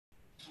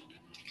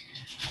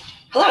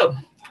Hello,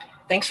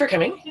 thanks for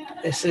coming.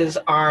 This is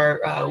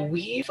our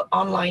Weave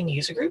online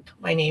user group.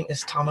 My name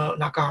is Tomo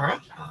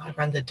Nakahara. I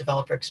run the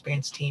developer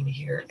experience team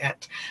here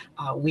at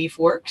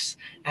Weaveworks,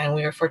 and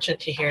we are fortunate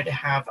to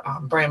have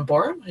Bryan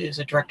Boreham, who's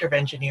a director of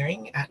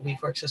engineering at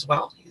Weaveworks as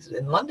well. He's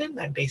in London,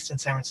 I'm based in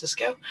San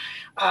Francisco.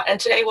 And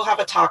today we'll have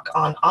a talk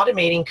on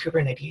automating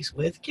Kubernetes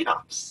with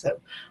GitOps.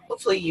 So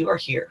hopefully you are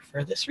here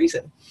for this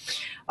reason.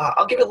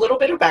 I'll give a little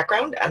bit of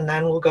background and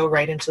then we'll go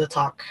right into the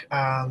talk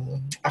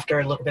after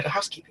a little bit of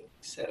housekeeping.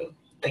 So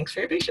thanks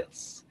for your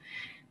patience.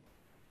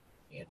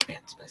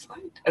 Advance my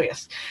slide. Oh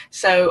yes.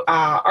 So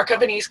our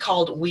company is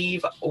called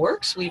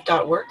Weaveworks,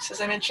 Weave.works, as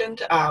I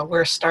mentioned.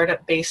 We're a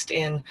startup based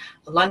in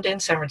London,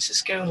 San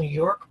Francisco, New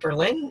York,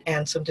 Berlin,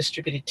 and some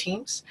distributed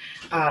teams.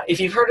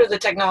 If you've heard of the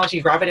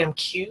technology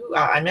RabbitMQ,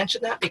 I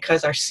mentioned that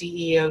because our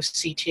CEO,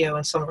 CTO,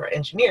 and some of our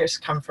engineers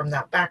come from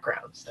that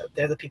background. So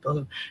they're the people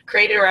who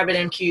created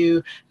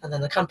RabbitMQ, and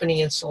then the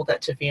company and sold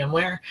that to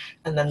VMware,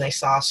 and then they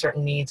saw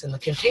certain needs in the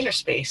container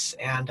space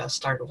and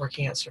started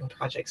working on certain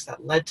projects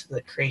that led to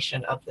the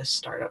creation of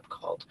this startup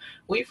called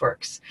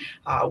Weaveworks.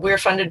 We're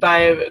funded by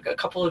a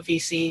couple of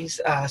VCs,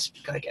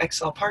 like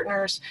XL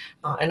Partners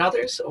and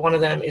others. One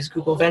of them is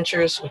Google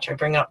Ventures, which I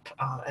bring up,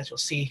 as you'll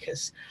see,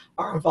 because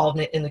our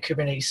involvement in the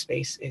Kubernetes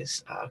space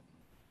is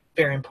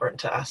very important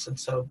to us. And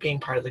so being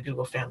part of the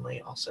Google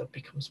family also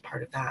becomes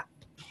part of that.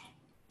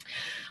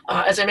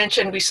 As I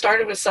mentioned, we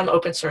started with some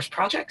open source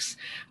projects.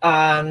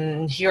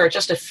 Here are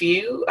just a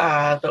few,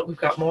 but we've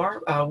got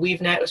more.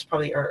 WeaveNet was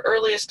probably our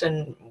earliest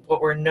and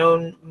what we're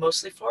known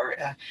mostly for.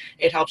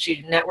 It helps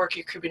you network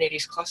your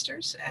Kubernetes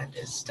clusters and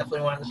is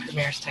definitely one of the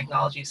premier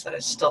technologies that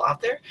is still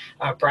out there.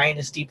 Bryan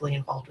is deeply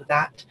involved with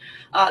that.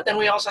 Then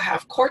we also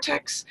have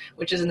Cortex,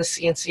 which is in the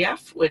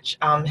CNCF, which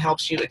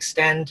helps you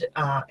extend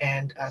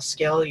and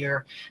scale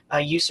your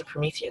use of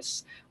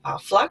Prometheus.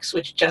 Flux,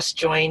 which just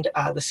joined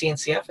the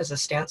CNCF as a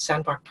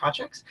sandbox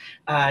project,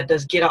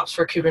 does GitOps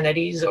for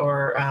Kubernetes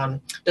or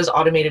does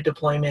automated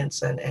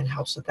deployments and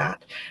helps with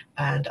that.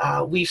 And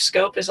Weave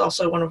Scope is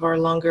also one of our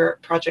longer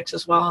projects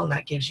as well, and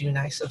that gives you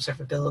nice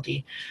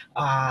observability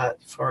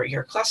for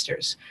your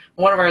clusters.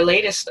 One of our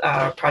latest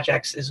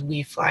projects is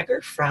Weave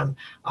Flagger from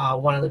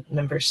one of the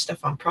members,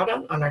 Stefan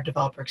Prodon, on our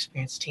developer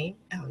experience team.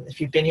 If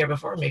you've been here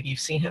before, maybe you've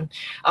seen him.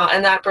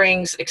 And that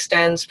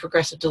extends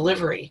progressive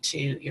delivery to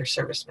your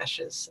service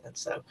meshes. And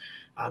so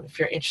if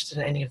you're interested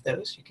in any of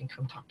those, you can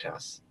come talk to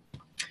us.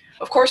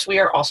 Of course, we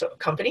are also a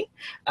company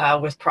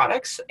with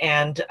products,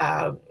 and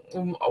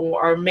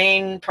our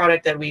main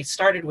product that we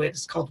started with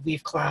is called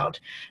Weave Cloud.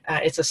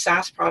 It's a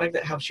SaaS product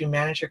that helps you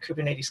manage your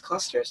Kubernetes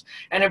clusters,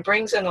 and it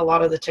brings in a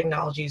lot of the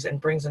technologies and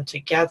brings them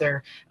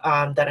together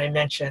that I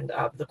mentioned,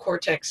 the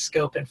Cortex,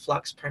 Scope, and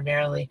Flux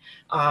primarily.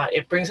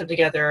 It brings them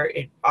together,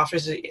 it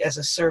offers it as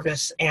a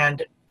service,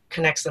 and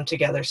connects them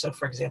together. So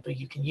for example,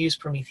 you can use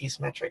Prometheus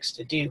metrics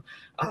to do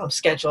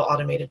schedule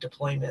automated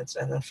deployments.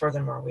 And then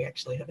furthermore, we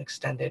actually have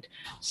extended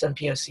some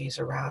POCs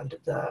around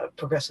the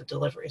progressive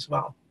delivery as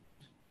well.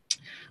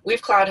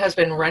 Weave Cloud has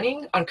been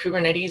running on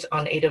Kubernetes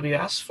on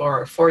AWS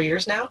for 4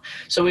 years now.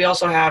 So we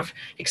also have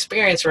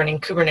experience running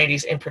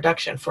Kubernetes in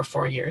production for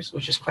 4 years,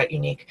 which is quite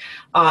unique.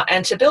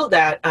 And to build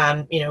that,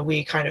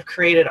 we kind of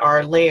created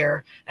our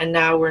layer, and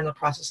now we're in the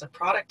process of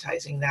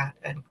productizing that,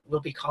 and we'll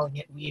be calling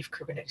it Weave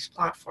Kubernetes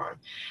Platform.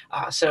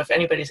 So if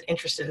anybody's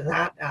interested in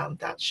that,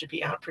 that should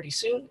be out pretty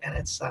soon, and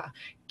it's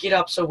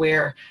GitOps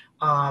aware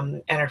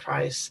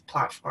enterprise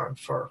platform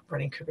for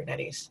running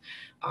Kubernetes.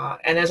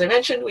 And as I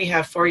mentioned, we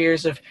have 4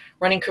 years of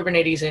running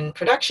Kubernetes in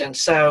production,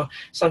 so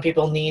some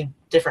people need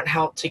different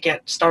help to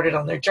get started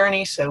on their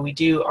journey, so we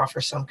do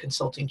offer some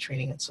consulting,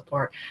 training, and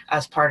support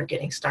as part of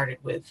getting started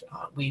with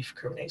Weave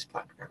Kubernetes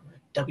Platform, or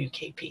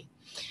WKP.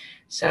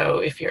 So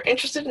if you're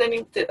interested in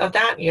any of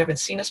that, you haven't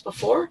seen us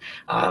before,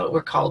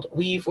 we're called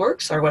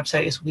Weaveworks. Our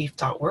website is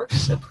weave.works,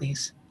 so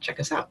please check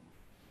us out.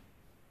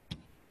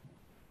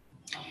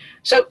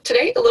 So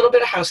today, a little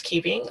bit of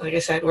housekeeping. Like I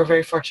said, we're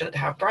very fortunate to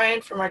have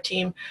Bryan from our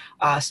team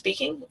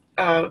speaking.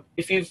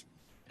 If you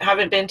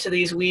haven't been to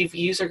these Weave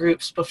user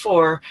groups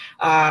before,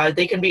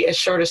 they can be as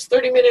short as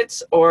 30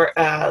 minutes or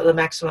the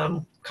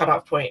maximum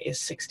cutoff point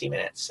is 60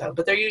 minutes. So,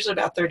 but they're usually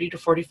about 30 to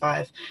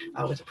 45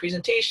 with a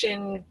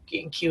presentation,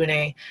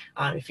 Q&A.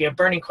 If you have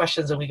burning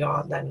questions and we go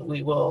on, then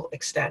we will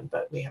extend,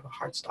 but we have a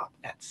hard stop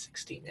at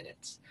 60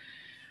 minutes.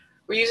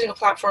 We're using a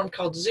platform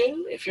called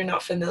Zoom. If you're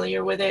not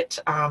familiar with it,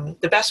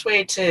 the best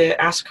way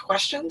to ask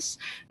questions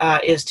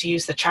is to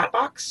use the chat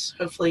box.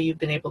 Hopefully you've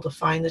been able to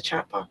find the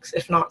chat box.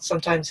 If not,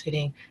 sometimes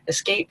hitting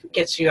escape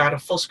gets you out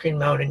of full screen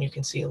mode and you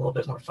can see a little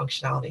bit more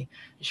functionality.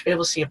 You should be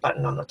able to see a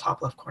button on the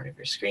top left corner of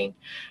your screen.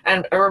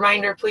 And a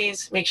reminder,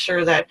 please make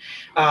sure that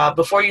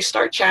before you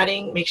start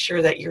chatting, make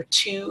sure that your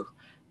to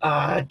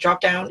drop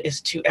down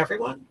is to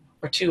everyone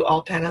or to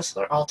all panelists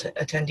or all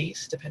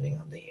attendees, depending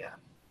on the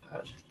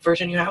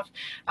version you have,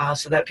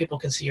 so that people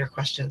can see your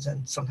questions,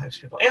 and sometimes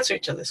people answer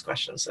each other's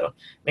questions, so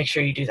make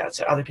sure you do that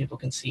so other people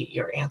can see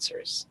your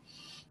answers.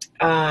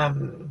 I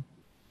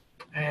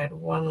had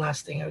one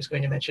last thing I was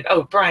going to mention.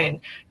 Oh, Bryan,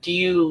 do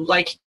you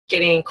like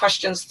getting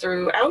questions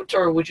throughout,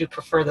 or would you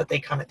prefer that they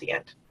come at the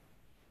end?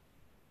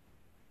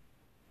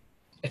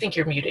 I think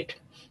you're muted.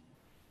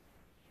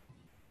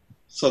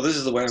 So this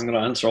is the way I'm going to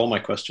answer all my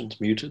questions,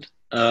 muted.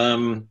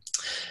 Yeah,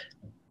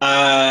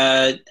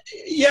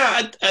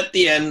 at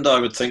the end, I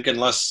would think,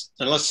 unless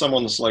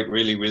someone's like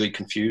really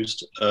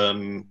confused.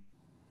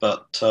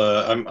 But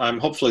I'm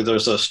hopefully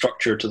there's a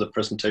structure to the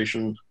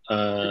presentation,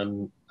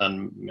 and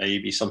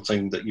maybe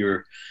something that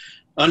you're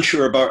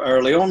unsure about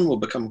early on will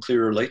become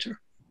clearer later.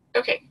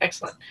 Okay,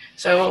 excellent.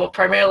 So we'll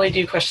primarily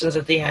do questions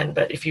at the end,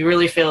 but if you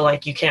really feel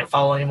like you can't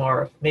follow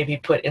anymore, maybe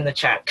put in the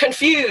chat,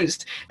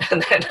 confused,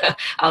 and then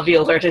I'll be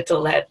alerted to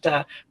let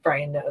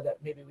Bryan know that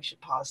maybe we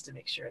should pause to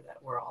make sure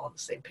that we're all on the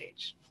same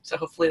page. So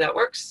hopefully that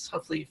works.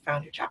 Hopefully you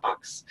found your chat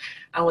box.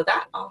 And with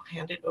that, I'll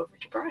hand it over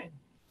to Bryan.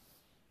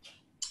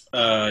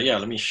 Yeah,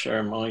 let me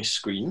share my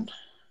screen.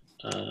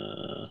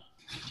 Okay.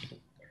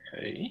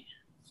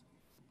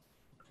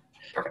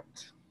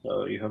 Perfect.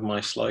 So you have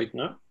my slide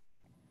now.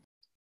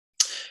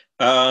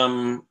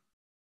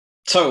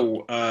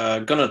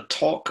 Gonna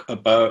talk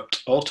about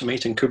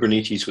automating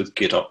Kubernetes with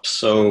GitOps.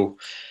 So,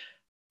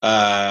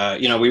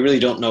 we really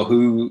don't know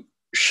who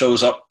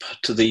shows up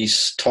to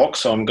these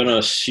talks, so I'm gonna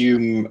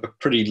assume a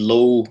pretty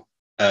low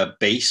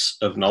base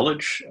of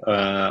knowledge.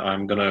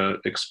 I'm gonna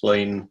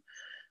explain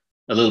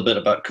a little bit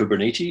about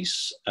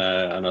Kubernetes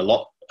and a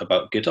lot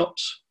about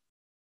GitOps.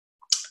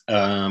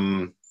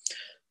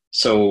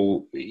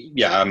 So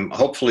yeah, I'm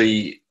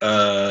hopefully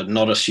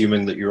not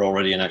assuming that you're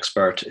already an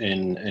expert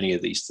in any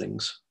of these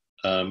things.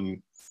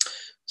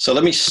 So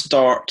let me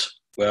start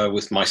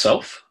with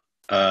myself.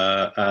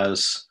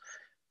 As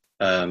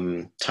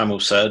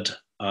Tamo said,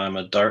 I'm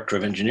a director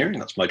of engineering.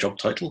 That's my job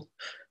title.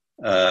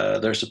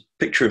 There's a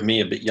picture of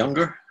me a bit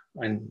younger.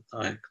 I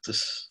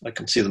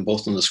can see them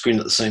both on the screen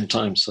at the same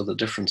time, so the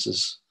difference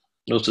is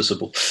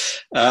noticeable.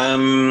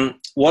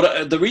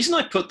 The reason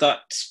I put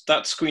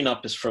that screen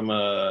up is from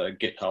a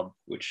GitHub,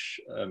 which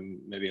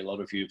maybe a lot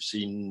of you have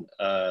seen,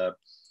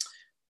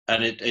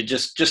 and it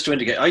just to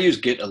indicate, I use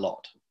Git a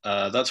lot.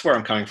 That's where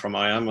I'm coming from.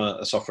 I am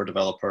a software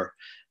developer.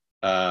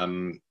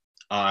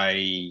 I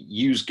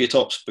use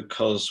GitOps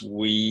because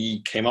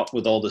we came up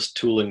with all this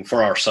tooling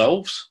for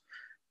ourselves.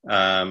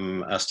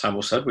 As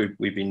Tamo said,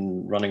 we've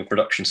been running a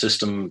production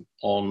system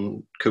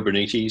on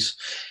Kubernetes.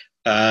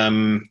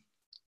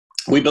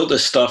 We built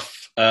this stuff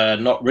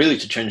not really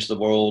to change the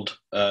world,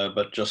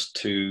 but just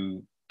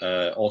to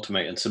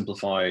automate and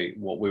simplify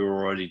what we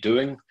were already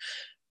doing.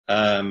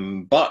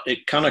 But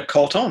it kind of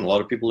caught on. A lot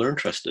of people are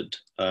interested.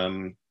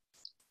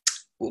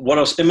 What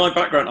else? In my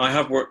background, I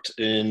have worked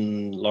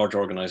in large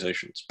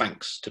organizations,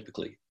 banks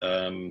typically.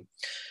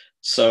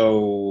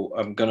 So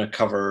I'm going to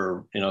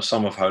cover,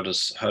 some of how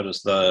does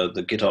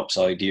the GitOps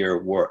idea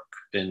work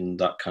in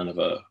that kind of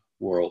a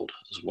world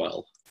as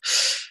well.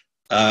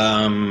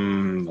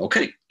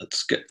 Okay,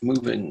 let's get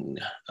moving.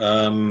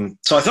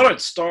 So I thought I'd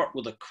start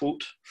with a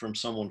quote from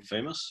someone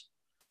famous.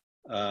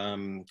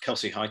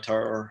 Kelsey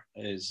Hightower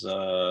is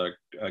a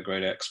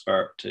great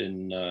expert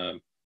in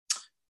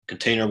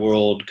container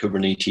world,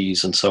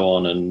 Kubernetes, and so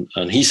on.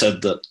 And he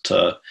said that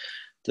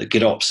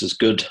GitOps is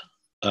good.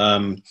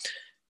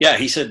 Yeah,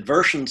 he said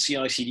version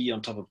CI/CD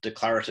on top of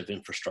declarative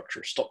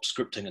infrastructure. Stop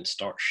scripting and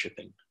start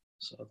shipping.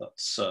 So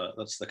that's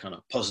the kind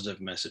of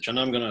positive message. And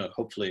I'm going to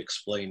hopefully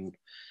explain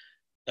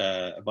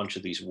a bunch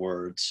of these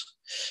words.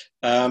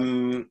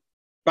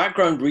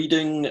 Background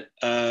reading,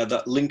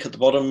 that link at the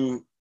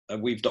bottom,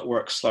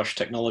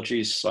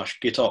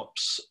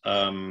 weave.works/technologies/GitOps.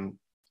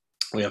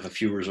 We have a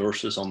few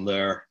resources on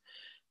there.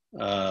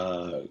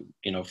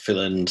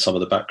 Fill in some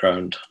of the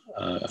background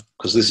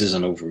because this is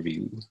an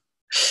overview.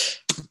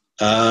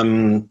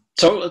 So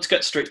let's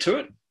get straight to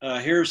it.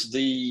 Here's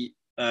the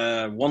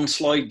one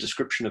slide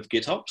description of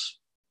GitOps.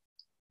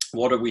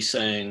 What are we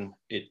saying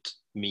it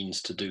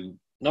means to do?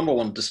 Number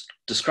one,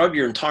 describe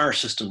your entire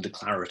system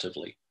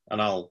declaratively,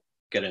 and I'll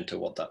get into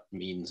what that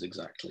means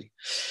exactly.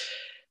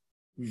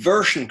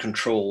 Version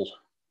control,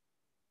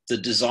 the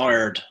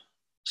desired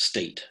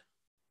state.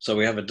 So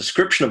we have a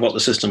description of what the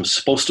system is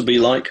supposed to be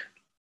like.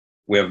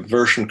 We have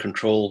version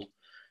control,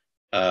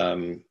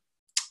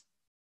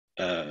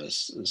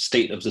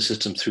 state of the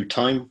system through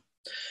time,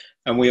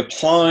 and we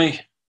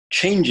apply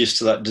changes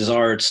to that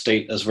desired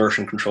state as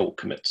version control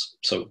commits.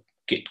 So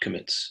git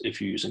commits if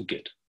you're using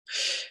Git.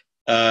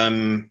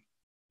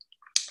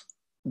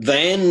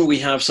 Then we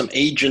have some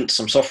agents,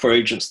 some software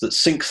agents that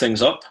sync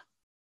things up,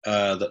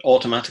 that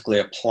automatically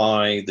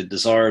apply the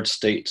desired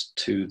state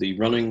to the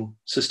running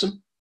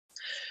system.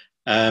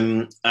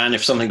 And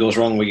if something goes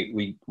wrong,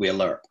 we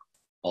alert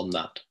on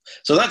that.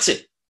 So that's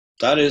it.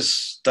 That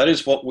is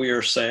what we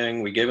are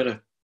saying. We gave it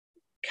a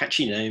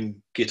catchy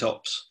name,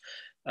 GitOps.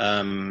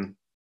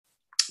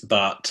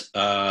 But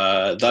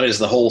that is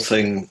the whole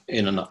thing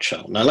in a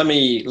nutshell. Now let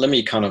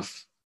me kind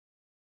of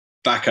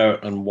back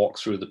out and walk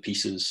through the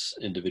pieces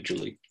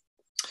individually.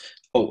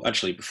 Oh,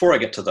 actually, before I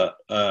get to that,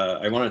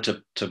 I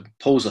wanted to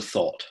pose a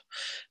thought.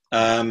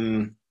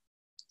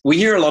 We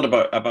hear a lot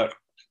about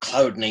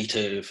cloud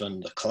native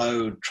and the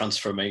cloud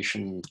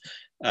transformation.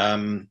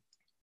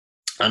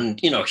 And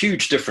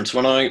huge difference.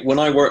 When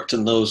I worked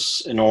in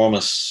those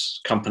enormous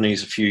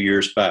companies a few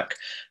years back,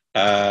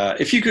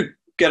 if you could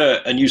get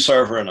a new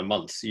server in a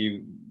month,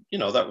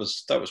 that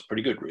was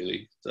pretty good,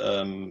 really.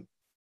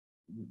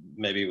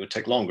 Maybe it would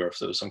take longer if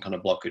there was some kind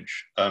of blockage.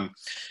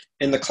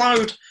 In the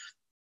cloud,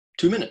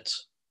 2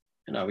 minutes.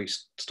 We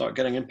start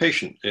getting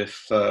impatient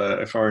if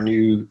our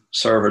new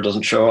server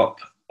doesn't show up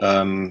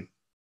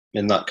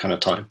in that kind of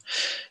time.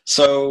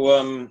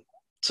 So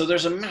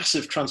there's a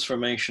massive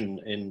transformation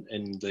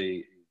in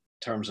the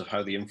terms of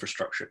how the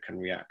infrastructure can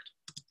react.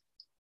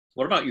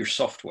 What about your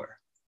software?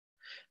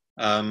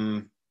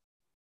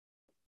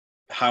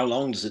 How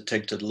long does it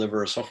take to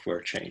deliver a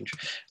software change?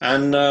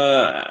 And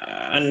our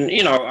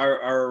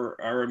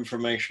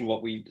information,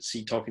 what we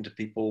see talking to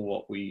people,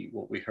 what we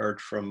heard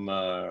from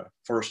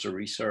Forrester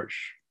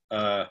Research,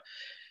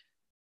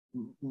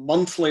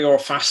 monthly or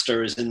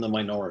faster is in the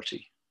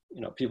minority.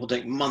 People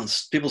take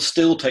months. People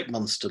still take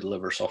months to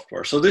deliver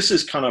software. So this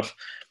is kind of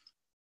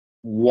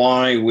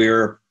why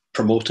we're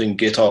promoting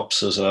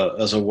GitOps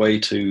as a way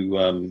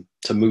to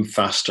move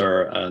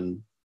faster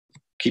and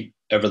keep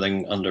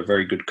everything under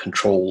very good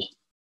control.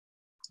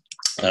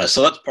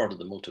 So that's part of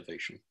the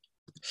motivation.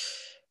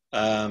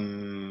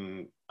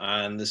 And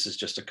this is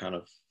just a kind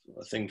of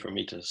a thing for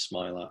me to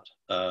smile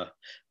at.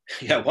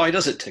 Why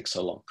does it take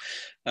so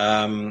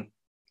long?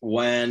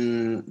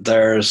 When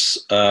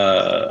there's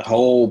a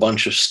whole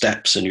bunch of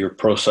steps in your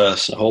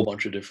process and a whole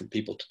bunch of different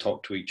people to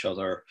talk to each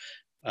other.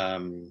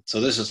 So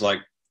this is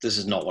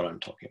not what I'm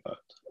talking about.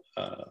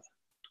 I'm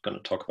going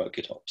to talk about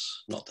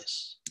GitOps, not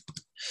this.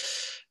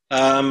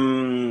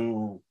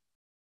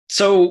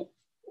 So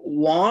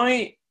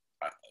why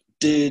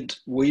did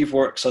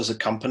Weaveworks as a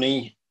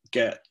company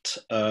get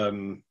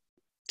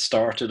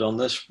started on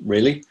this,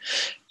 really?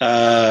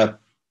 Well,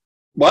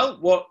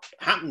 what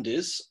happened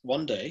is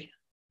one day,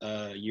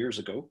 years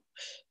ago,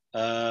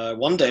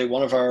 one day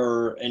one of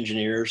our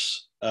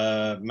engineers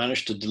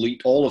managed to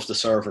delete all of the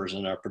servers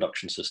in our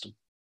production system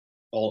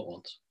all at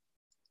once.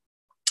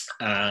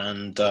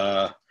 And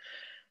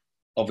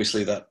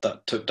obviously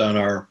that took down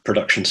our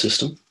production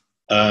system.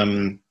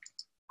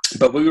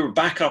 But we were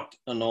back up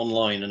and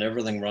online and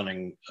everything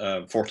running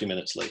 40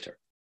 minutes later.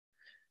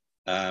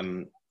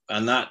 And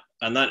that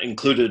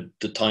included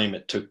the time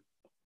it took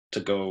to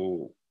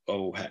go,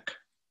 oh, heck.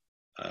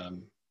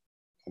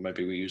 Or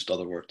maybe we used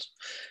other words.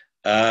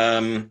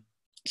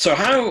 So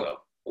how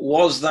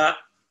was that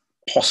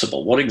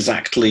possible? What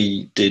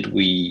exactly did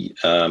we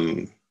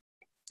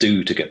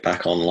do to get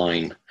back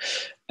online?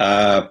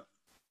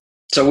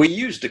 So we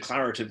use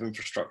declarative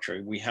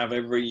infrastructure. We have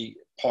every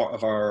part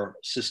of our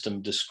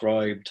system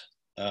described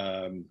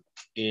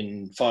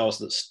in files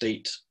that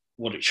state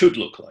what it should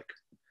look like.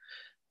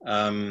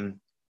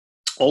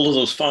 All of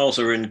those files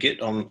are in Git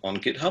on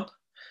GitHub.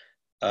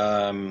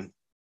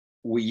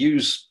 We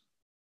use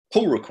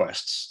pull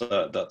requests.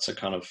 That's a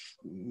kind of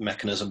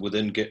mechanism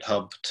within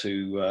GitHub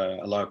to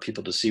allow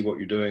people to see what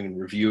you're doing and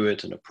review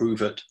it and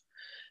approve it.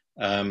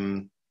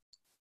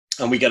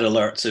 And we get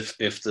alerts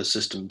if the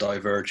system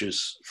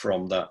diverges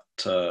from that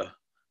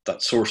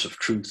source of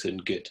truth in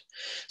Git.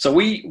 So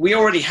we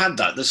already had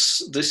that.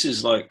 This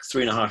is like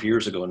 3.5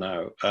 years ago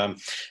now.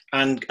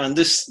 And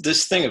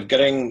this thing of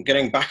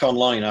getting back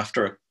online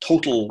after a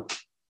total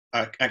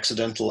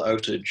accidental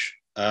outage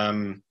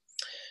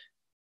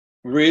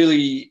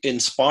really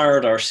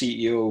inspired our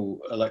CEO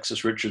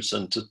Alexis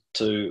Richardson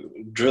to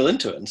drill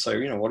into it and say,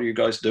 what are you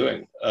guys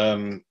doing?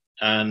 And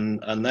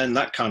then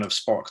that kind of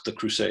sparked the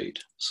crusade.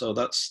 So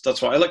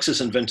that's why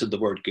Alexis invented the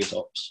word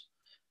GitOps,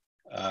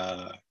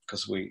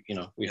 because we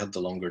had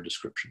the longer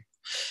description.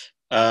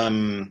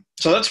 So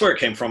that's where it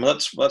came from.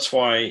 That's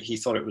why he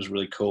thought it was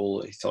really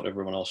cool. He thought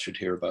everyone else should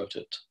hear about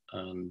it,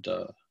 and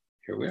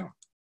here we are.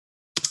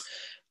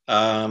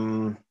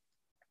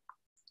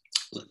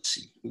 Let's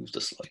see, move the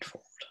slide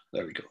forward.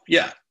 There we go.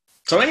 Yeah.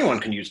 So anyone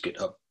can use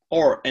GitHub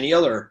or any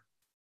other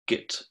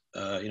Git,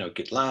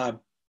 GitLab,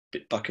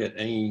 Bitbucket,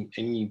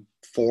 any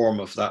form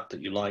of that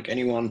you like.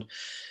 Anyone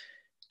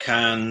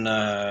can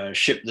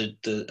ship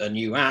a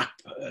new app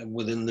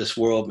within this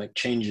world, make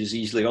changes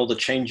easily. All the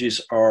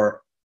changes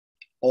are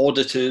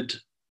audited.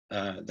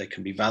 They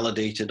can be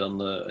validated in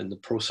the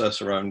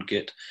process around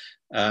Git.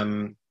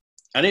 And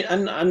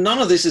none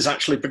of this is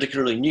actually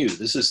particularly new.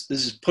 This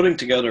is putting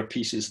together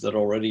pieces that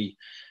already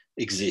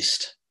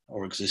exist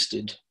or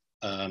existed.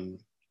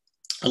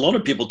 A lot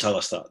of people tell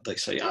us that. They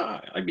say,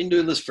 I've been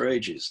doing this for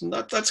ages. And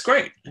that's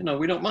great.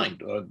 We don't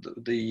mind.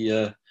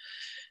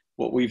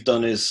 What we've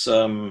done is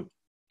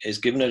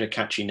given it a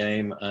catchy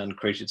name and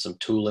created some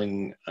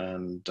tooling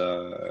and,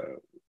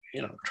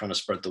 trying to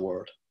spread the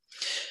word.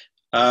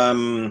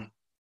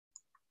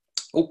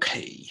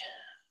 Okay.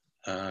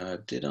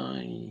 Did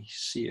I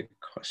see a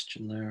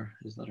question there?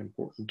 Is that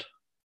important?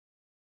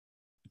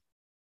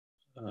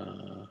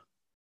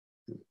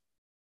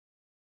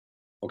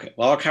 Okay,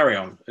 well, I'll carry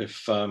on.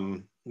 If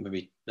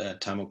maybe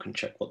Tamo can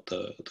check what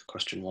the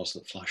question was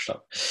that flashed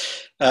up.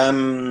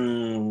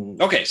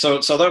 Okay, so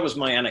that was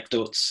my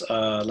anecdotes.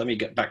 Let me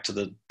get back to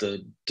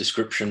the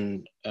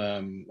description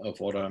of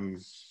what I'm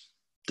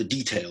the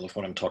detail of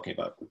what I'm talking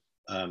about.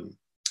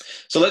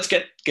 So let's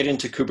get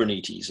into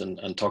Kubernetes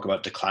and talk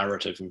about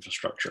declarative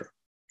infrastructure.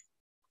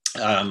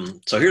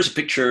 So here's a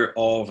picture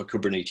of a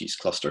Kubernetes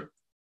cluster.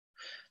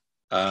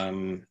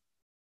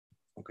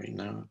 Okay,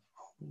 now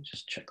let me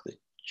just check the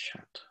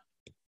chat.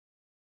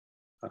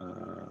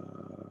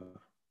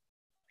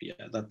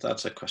 Yeah,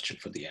 that's a question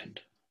for the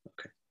end.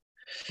 Okay.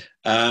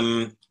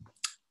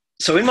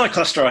 So in my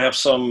cluster, I have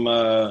some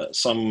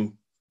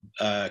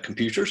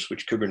computers,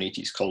 which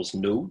Kubernetes calls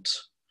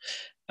nodes.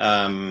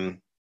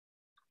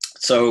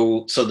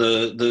 So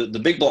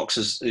the big box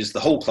is the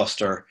whole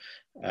cluster,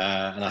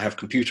 and I have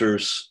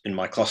computers in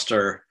my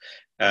cluster,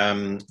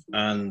 and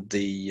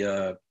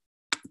the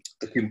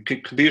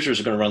computers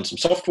are going to run some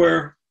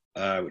software,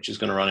 which is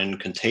going to run in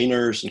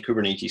containers, and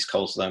Kubernetes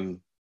calls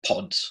them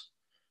pods,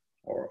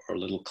 or a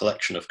little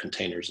collection of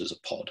containers is a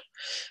pod.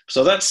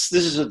 So this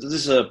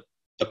is a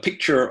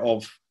picture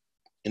of,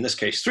 in this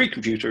case, 3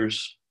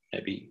 computers.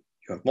 Maybe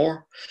you have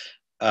more.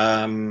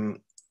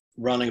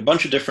 Running a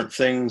bunch of different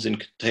things in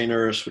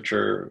containers, which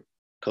are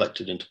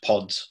collected into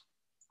pods.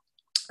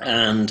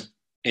 And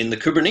in the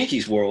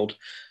Kubernetes world,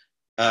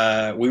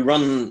 we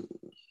run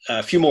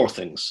a few more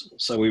things.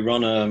 So we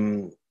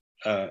run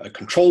a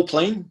control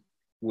plane,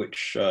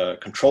 which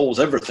controls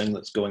everything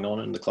that's going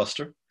on in the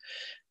cluster.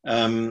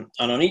 And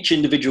on each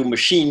individual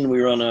machine,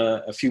 we run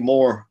a few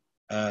more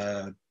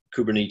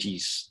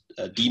Kubernetes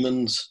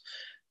daemons.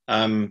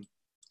 And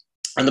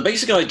the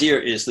basic idea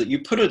is that you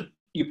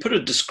put a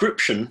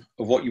description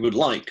of what you would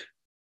like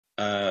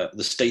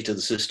the state of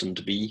the system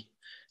to be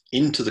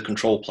into the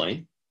control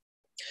plane.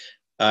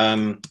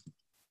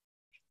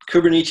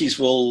 Kubernetes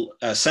will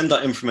send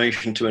that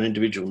information to an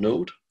individual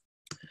node.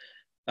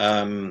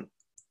 And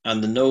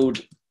the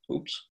node,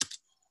 oops,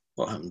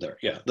 what happened there?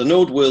 Yeah, the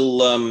node will,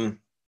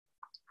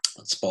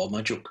 that spoiled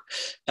my joke.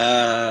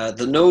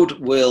 The node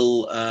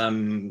will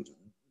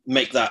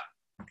make that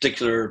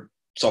particular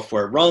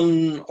software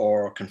run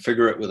or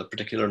configure it with a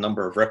particular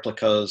number of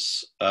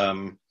replicas.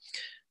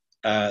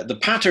 The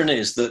pattern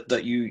is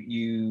that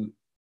you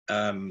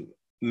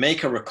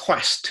make a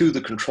request to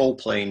the control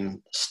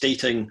plane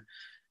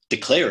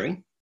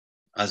declaring,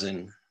 as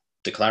in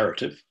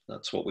declarative,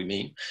 that's what we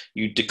mean.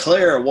 You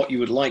declare what you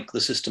would like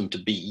the system to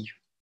be.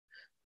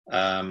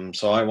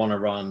 So I want to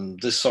run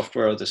this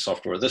software, this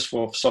software, this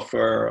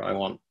software. I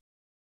want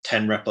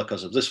 10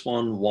 replicas of this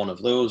one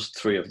of those,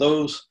 3 of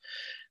those.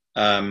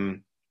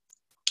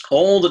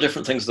 All the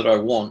different things that I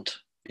want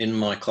in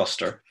my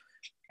cluster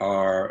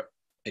are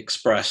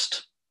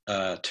expressed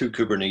to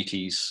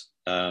Kubernetes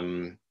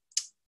in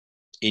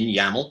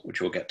YAML,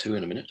 which we'll get to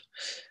in a minute.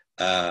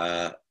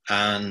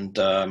 And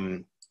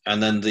then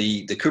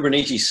the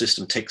Kubernetes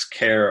system takes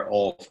care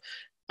of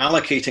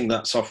allocating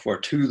that software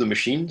to the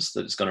machines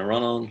that it's going to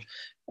run on,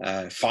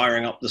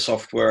 firing up the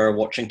software,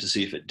 watching to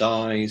see if it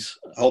dies,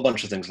 a whole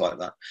bunch of things like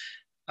that.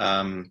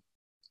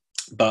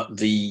 But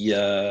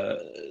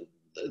the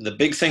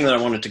big thing that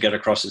I wanted to get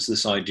across is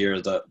this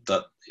idea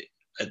that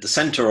at the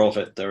center of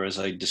it, there is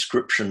a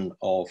description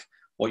of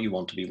what you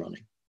want to be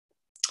running.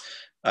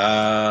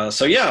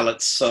 So yeah,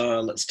 let's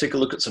take a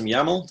look at some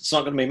YAML. It's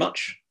not going to be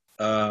much.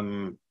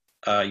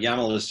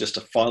 YAML is just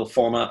a file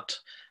format,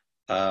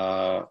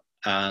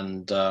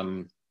 and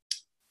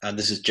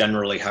this is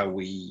generally how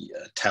we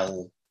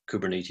tell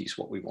Kubernetes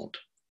what we want.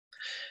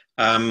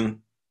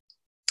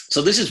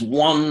 So this is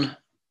one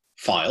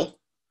file.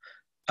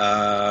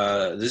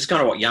 This is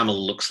kind of what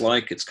YAML looks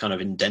like. It's kind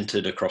of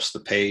indented across the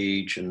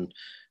page, and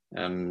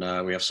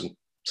we have some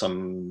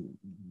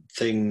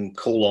thing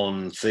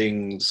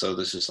 :thing. So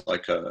this is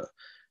like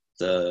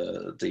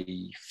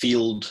the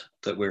field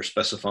that we're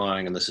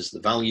specifying, and this is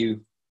the value.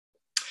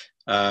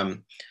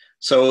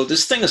 So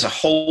this thing as a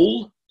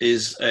whole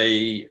is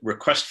a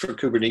request for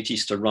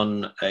Kubernetes to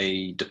run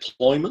a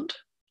deployment,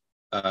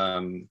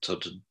 so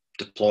to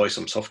deploy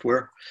some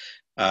software.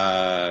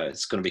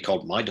 It's going to be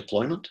called my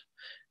deployment.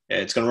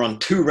 It's going to run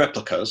 2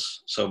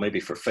 replicas, so maybe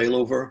for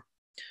failover.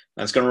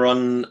 And it's going to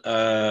run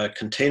a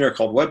container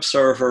called web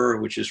server,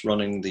 which is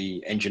running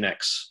the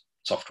Nginx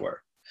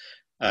software.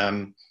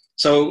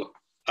 So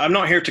I'm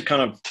not here to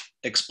kind of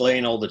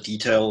explain all the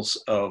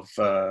details of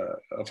how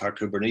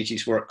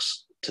Kubernetes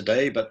works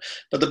today, but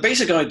the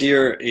basic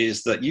idea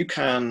is that you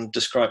can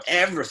describe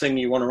everything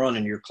you want to run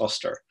in your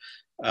cluster,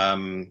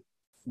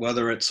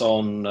 whether it's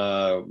on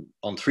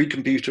 3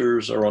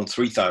 computers or on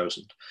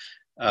 3,000.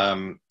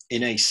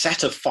 In a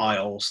set of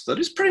files that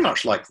is pretty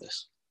much like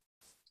this.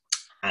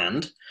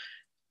 And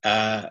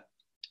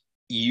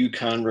you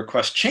can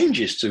request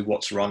changes to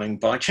what's running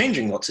by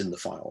changing what's in the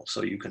file.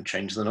 So you can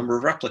change the number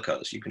of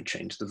replicas, you can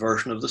change the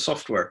version of the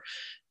software,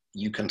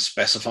 you can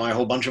specify a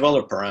whole bunch of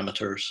other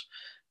parameters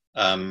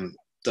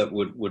that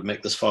would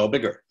make this file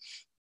bigger.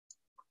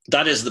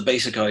 That is the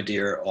basic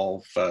idea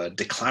of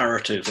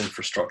declarative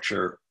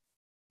infrastructure,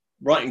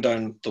 writing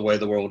down the way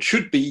the world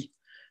should be,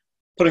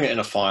 putting it in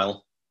a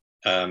file,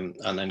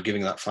 and then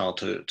giving that file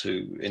to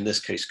in this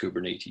case,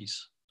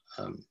 Kubernetes,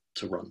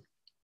 to run.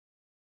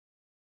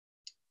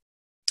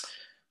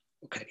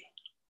 Okay.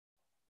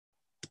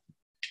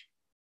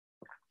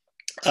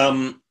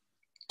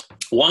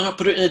 Why not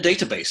put it in a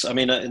database? I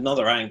mean,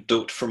 another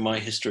anecdote from my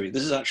history.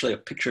 This is actually a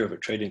picture of a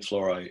trading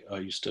floor I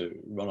used to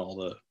run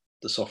all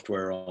the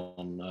software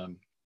on.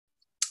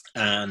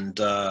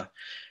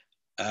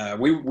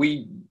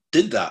 We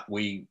did that.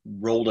 We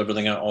rolled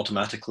everything out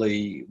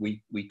automatically.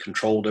 We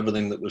controlled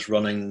everything that was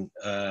running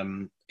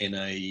in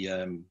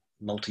a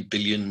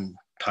multi-billion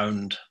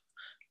pound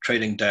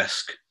trading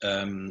desk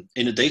in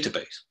a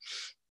database.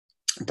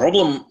 The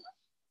problem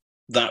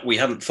that we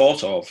hadn't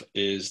thought of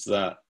is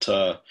that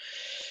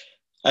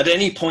at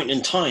any point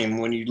in time,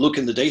 when you look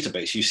in the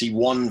database, you see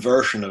one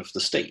version of the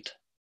state,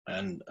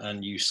 and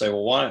you say,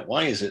 well,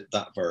 why is it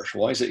that version?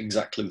 Why is it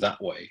exactly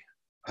that way?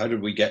 How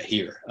did we get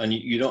here? And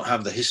you don't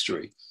have the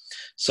history.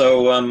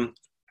 So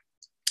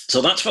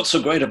that's what's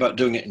so great about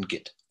doing it in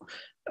Git.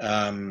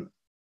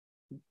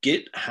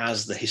 Git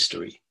has the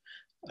history.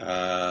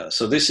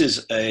 So this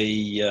is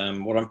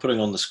what I'm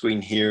putting on the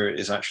screen here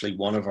is actually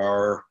one of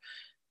our,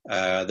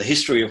 the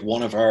history of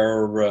one of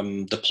our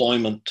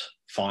deployment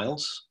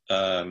files.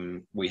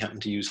 We happen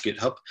to use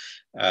GitHub.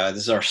 This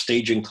is our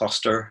staging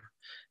cluster.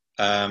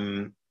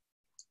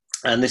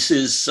 And this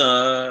is,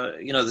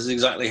 this is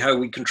exactly how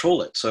we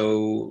control it.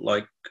 So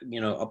like,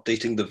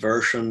 updating the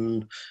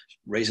version,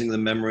 raising the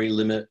memory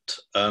limit,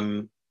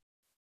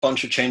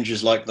 bunch of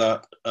changes like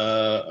that.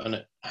 And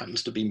it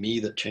happens to be me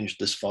that changed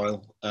this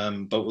file.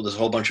 But there's a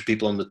whole bunch of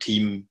people on the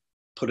team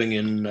putting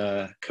in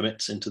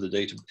commits into the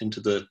data, into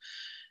the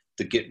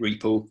Git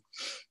repo.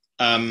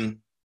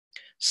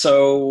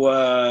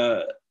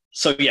 So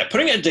yeah,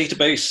 putting it in a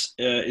database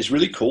is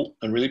really cool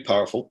and really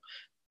powerful.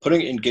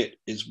 Putting it in Git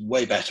is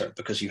way better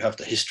because you have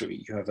the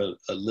history. You have a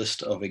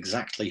list of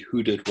exactly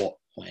who did what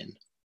when.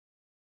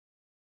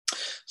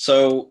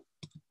 So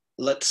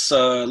let's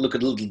look a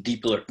little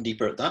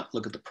deeper at that.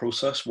 Look at the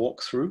process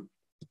walkthrough.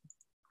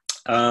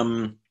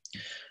 So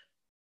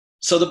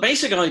the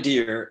basic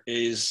idea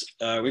is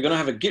we're going to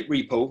have a Git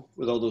repo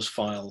with all those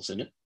files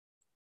in it,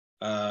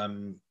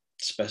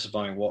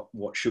 specifying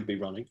what should be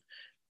running.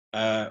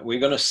 We're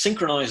going to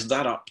synchronize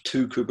that up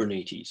to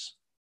Kubernetes.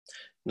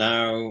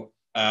 Now,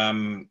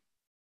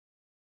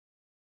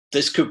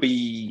 this could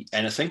be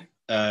anything.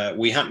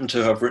 We happen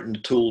to have written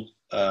a tool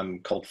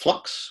called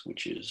Flux,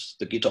 which is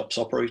the GitOps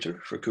operator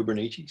for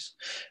Kubernetes.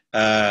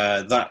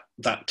 That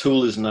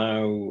tool is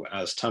now,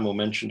 as Tamo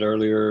mentioned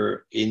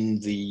earlier, in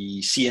the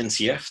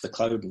CNCF, the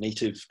Cloud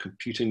Native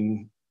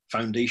Computing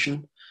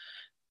Foundation.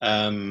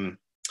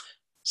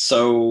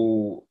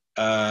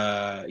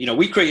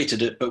 We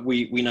created it, but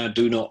we now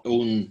do not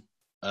own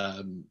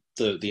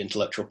the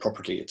intellectual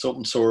property. It's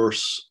open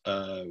source.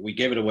 We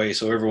gave it away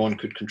so everyone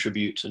could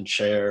contribute and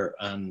share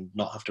and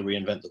not have to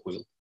reinvent the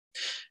wheel.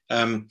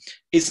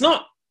 It's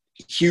not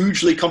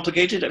hugely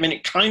complicated. I mean,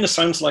 it kind of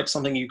sounds like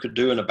something you could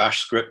do in a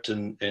bash script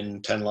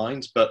in 10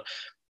 lines, but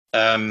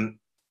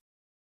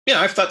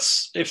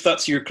if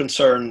that's your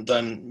concern,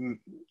 then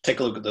take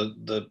a look at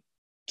the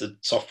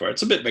software.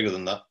 It's a bit bigger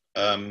than that.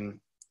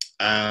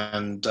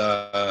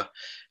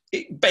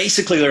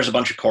 Basically, there's a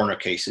bunch of corner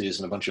cases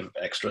and a bunch of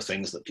extra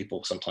things that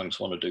people sometimes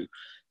want to do.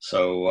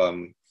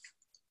 So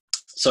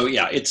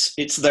yeah,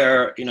 it's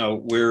there.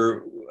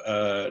 We're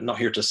not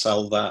here to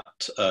sell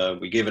that.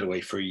 We gave it away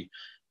free,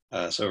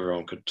 so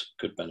everyone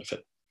could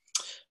benefit.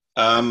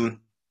 But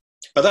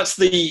that's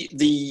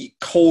the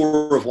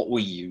core of what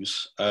we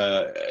use.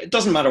 It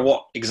doesn't matter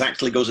what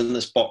exactly goes in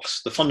this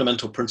box. The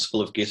fundamental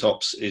principle of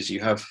GitOps is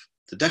you have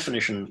the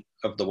definition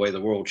of the way the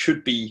world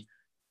should be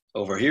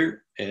over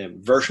here,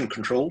 version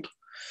controlled,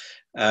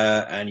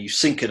 and you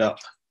sync it up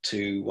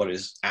to what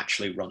is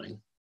actually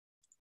running.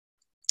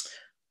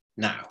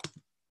 Now,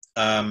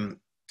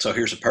 so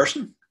here's a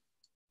person.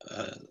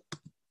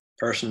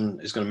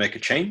 Person is going to make a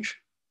change.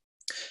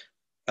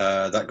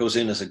 That goes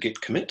in as a git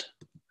commit.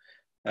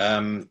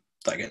 That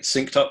gets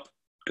synced up,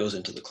 goes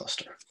into the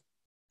cluster.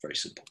 Very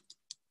simple.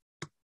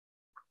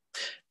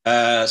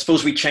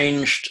 Suppose we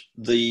changed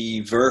the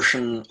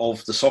version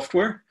of the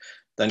software.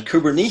 Then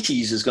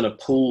Kubernetes is going to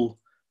pull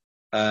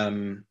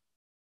the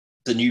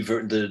new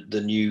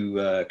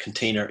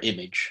container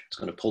image. It's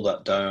going to pull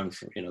that down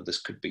from,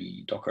 this could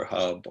be Docker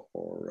Hub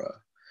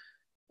or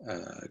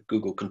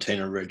Google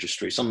Container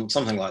Registry,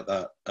 something like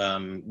that,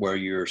 where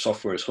your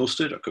software is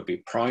hosted. It could be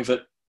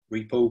private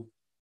repo.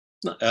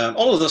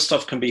 All of this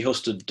stuff can be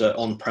hosted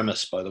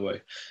on-premise, by the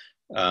way.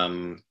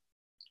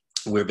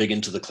 We're big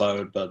into the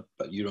cloud, but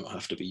you don't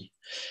have to be.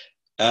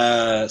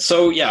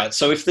 So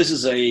if this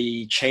is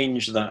a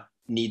change that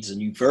needs a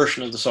new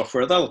version of the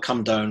software, that'll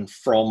come down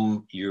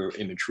from your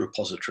image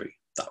repository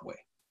that way.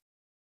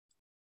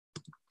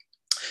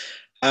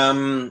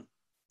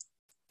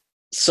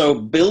 So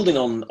building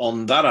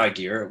on that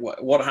idea,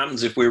 what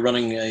happens if we're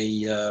running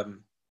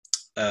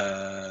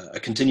a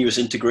continuous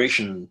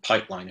integration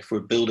pipeline, if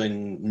we're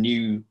building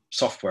new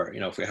software,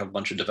 if we have a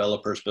bunch of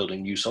developers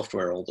building new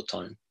software all the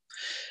time?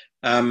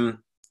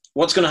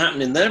 What's going to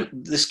happen in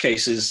this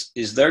case is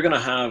they're going to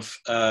have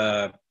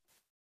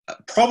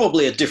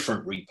probably a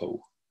different repo.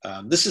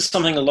 This is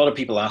something a lot of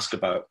people ask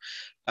about.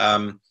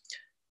 So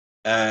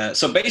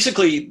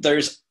basically,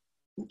 there's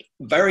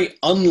very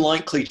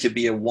unlikely to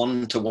be a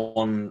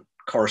one-to-one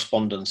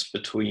correspondence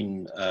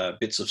between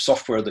bits of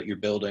software that you're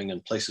building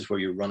and places where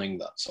you're running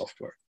that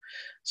software.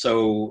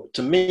 So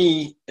to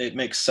me, it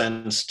makes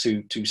sense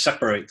to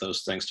separate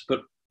those things,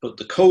 to put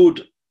the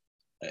code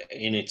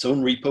in its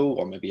own repo,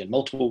 or maybe in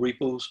multiple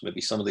repos.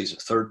 Maybe some of these are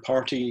third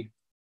party,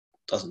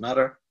 doesn't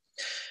matter.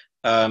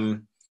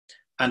 And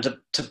to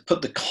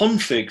put the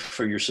config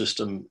for your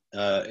system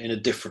in a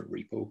different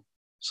repo,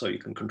 so you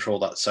can control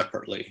that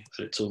separately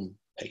at its own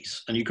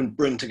pace. And you can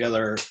bring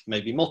together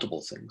maybe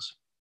multiple things.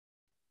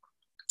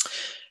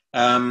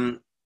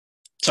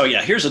 So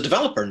yeah, here's a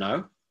developer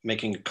now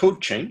making a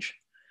code change.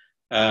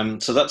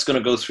 So that's going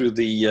to go through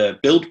the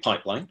build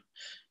pipeline.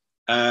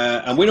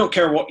 And we don't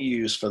care what you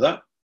use for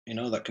that. You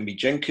know, that can be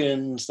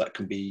Jenkins, that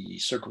can be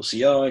Circle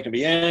CI, it can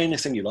be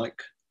anything you like,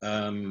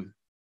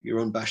 your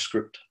own bash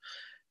script.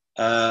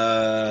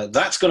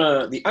 That's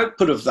the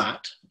output of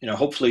that, you know,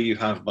 hopefully you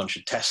have a bunch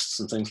of tests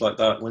and things like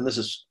that. When this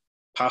is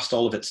past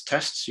all of its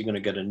tests, you're going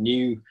to get a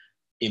new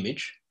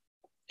image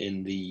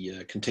in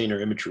the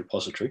container image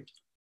repository.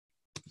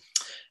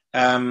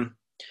 And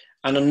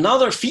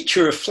another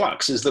feature of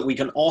Flux is that we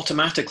can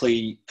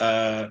automatically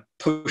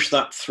push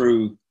that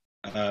through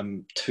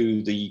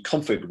to the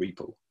config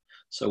repo.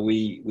 So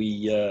we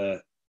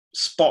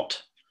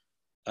spot,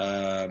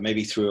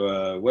 maybe through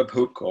a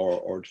webhook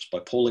or just by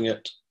polling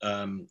it,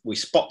 we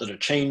spot that a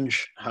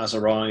change has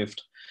arrived.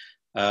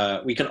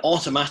 We can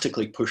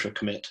automatically push a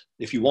commit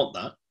if you want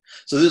that.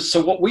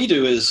 So what we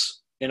do is,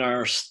 in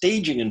our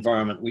staging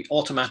environment, we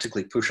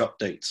automatically push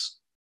updates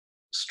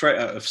straight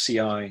out of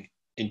CI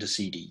into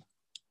CD.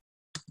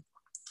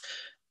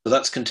 So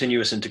that's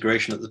continuous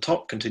integration at the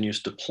top,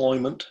 continuous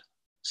deployment,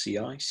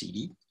 CI,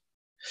 CD.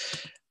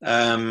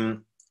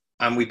 And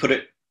we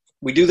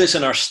do this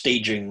in our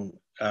staging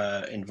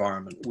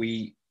environment.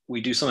 We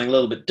do something a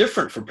little bit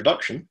different for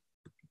production.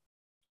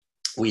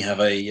 We have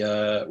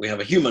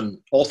a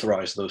human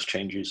authorize those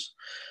changes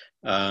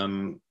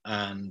and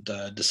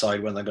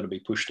decide when they're going to be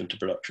pushed into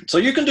production. So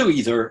you can do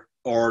either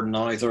or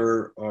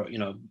neither, or, you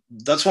know,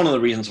 that's one of the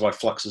reasons why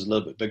Flux is a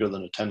little bit bigger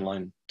than a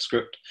 10-line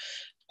script.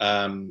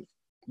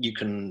 You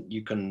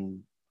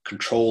can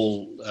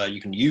control,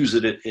 you can use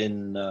it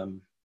in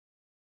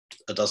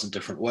a dozen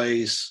different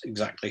ways,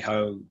 exactly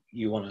how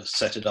you want to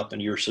set it up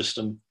in your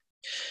system.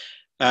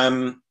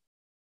 And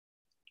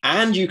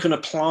you can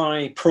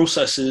apply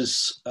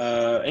processes,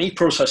 any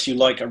process you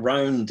like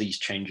around these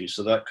changes.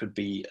 So that could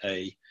be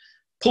a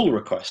pull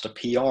request, a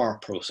PR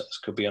process,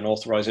 could be an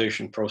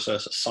authorization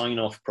process, a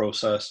sign-off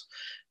process.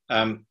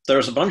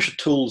 There's a bunch of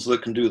tools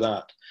that can do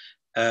that.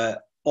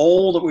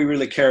 All that we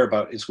really care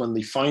about is when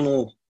the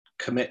final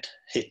commit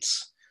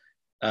hits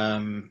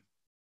whatever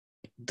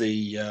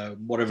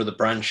the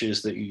branch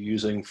is that you're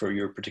using for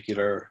your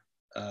particular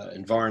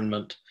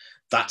environment,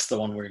 that's the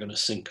one we're going to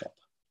sync up.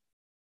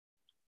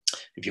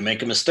 If you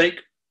make a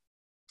mistake,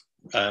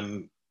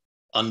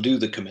 undo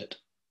the commit,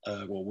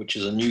 which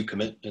is a new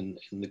commit in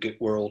the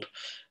Git world.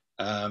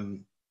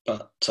 You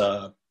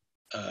know,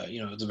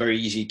 it's very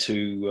easy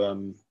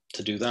to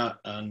do that,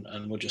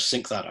 and we'll just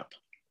sync that up.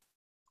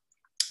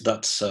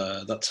 That's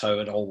how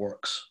it all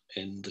works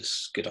in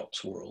this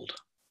GitOps world.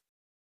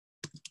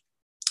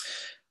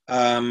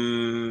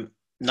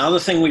 Another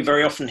thing we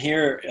very often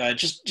hear,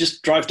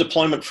 just drive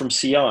deployment from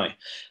CI.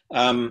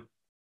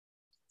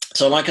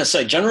 So like I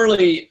say,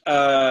 generally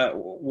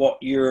what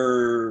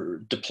you're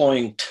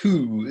deploying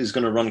to is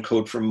going to run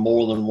code from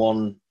more than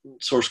one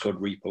source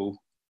code repo.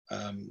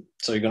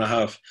 So you're going to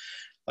have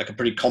like a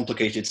pretty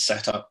complicated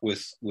setup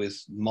with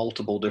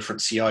multiple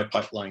different CI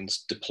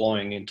pipelines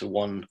deploying into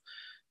one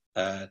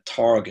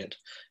target.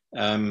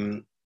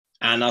 And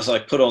as I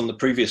put on the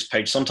previous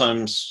page,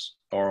 sometimes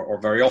or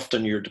very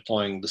often you're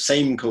deploying the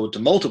same code to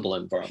multiple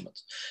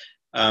environments.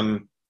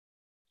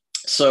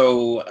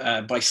 So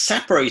by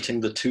separating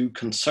the two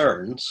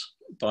concerns,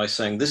 by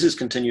saying this is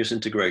continuous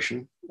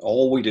integration,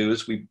 all we do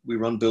is we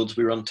run builds,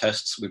 we run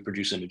tests, we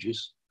produce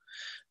images.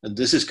 And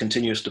this is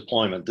continuous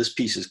deployment. This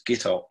piece is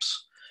GitOps.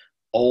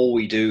 All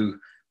we do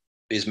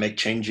is make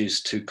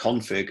changes to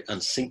config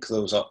and sync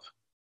those up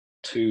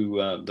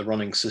to the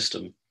running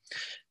system.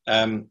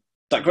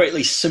 That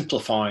greatly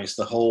simplifies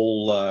the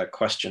whole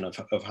question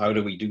of how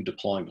do we do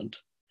deployment.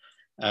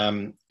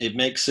 It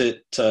makes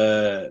it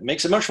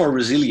much more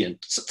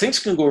resilient. So things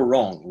can go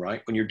wrong,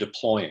 right, when you're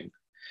deploying.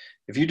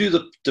 If you do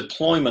the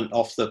deployment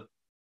off the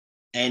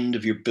end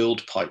of your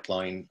build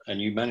pipeline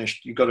and you've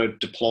got to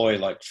deploy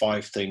like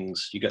 5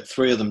 things, you get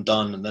 3 of them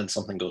done and then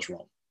something goes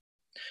wrong.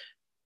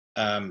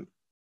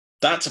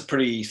 That's a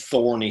pretty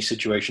thorny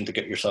situation to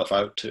get yourself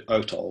out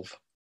of.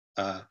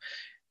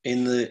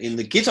 In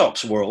the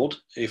GitOps world,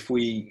 if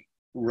we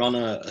run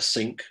a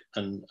sync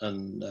and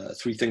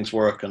 3 things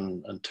work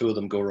and 2 of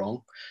them go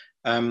wrong,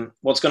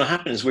 what's going to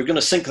happen is we're going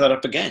to sync that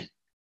up again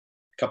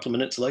a couple of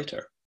minutes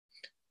later.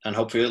 And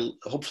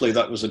hopefully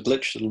that was a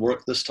glitch that'll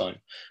work this time.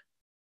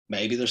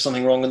 Maybe there's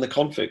something wrong in the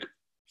config.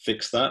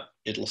 Fix that,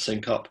 it'll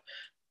sync up.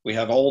 We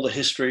have all the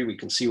history, we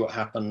can see what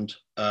happened.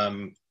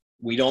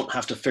 We don't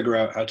have to figure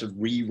out how to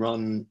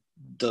rerun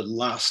the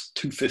last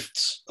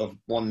 2/5 of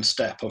one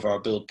step of our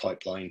build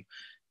pipeline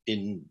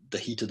in the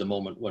heat of the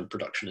moment when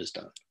production is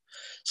down.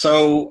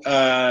 So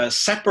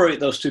separate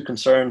those two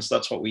concerns.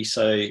 That's what we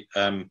say.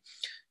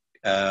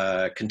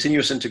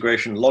 Continuous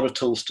integration, a lot of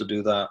tools to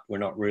do that. We're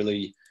not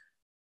really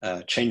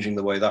changing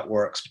the way that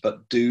works,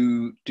 but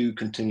do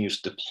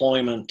continuous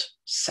deployment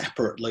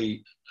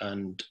separately,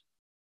 and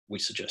we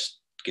suggest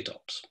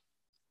GitOps.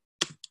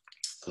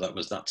 So that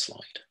was that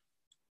slide.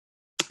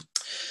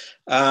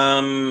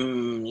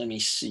 Let me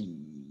see.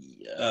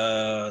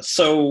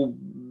 So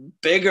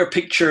bigger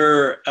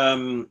picture,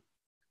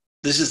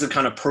 this is the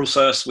kind of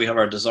process. We have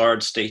our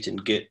desired state in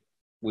Git.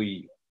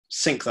 We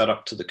sync that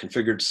up to the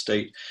configured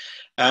state.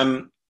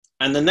 And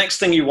the next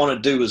thing you want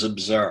to do is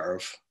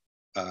observe.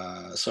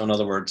 So in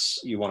other words,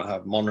 you want to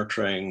have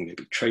monitoring,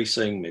 maybe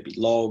tracing, maybe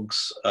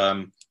logs.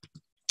 And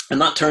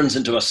that turns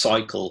into a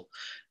cycle.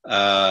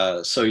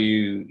 So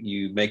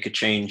you make a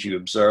change, you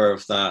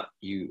observe that,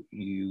 you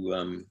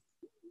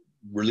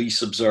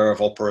release, observe,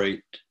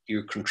 operate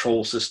your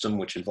control system,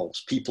 which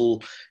involves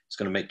people. It's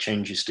going to make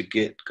changes to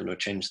Git, going to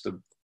change the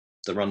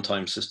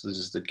runtime system. This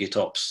is the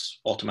GitOps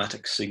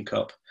automatic sync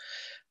up.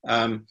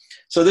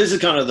 So this is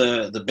kind of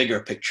the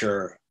bigger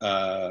picture.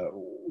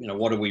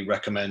 What do we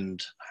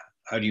recommend?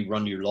 How do you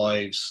run your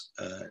lives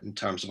in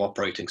terms of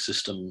operating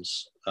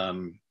systems?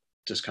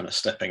 Just kind of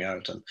stepping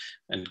out,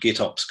 and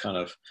GitOps kind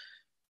of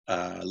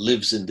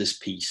lives in this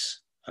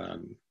piece.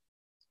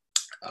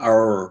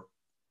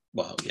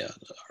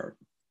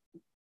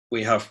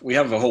 We have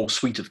a whole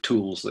suite of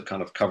tools that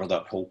kind of cover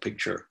that whole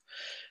picture.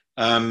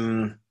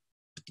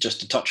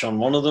 Just to touch on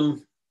one of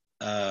them,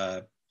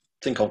 a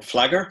thing called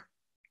Flagger.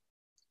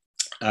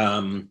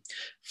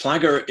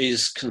 Flagger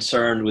is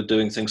concerned with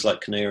doing things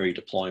like canary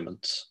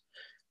deployments,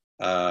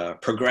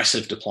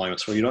 progressive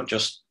deployments, where you don't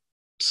just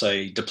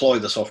say deploy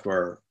the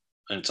software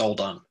and it's all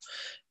done.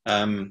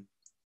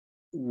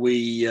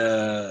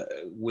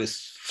 With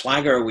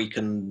Flagger, we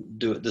can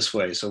do it this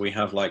way. So we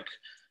have like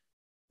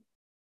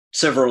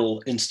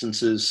several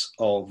instances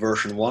of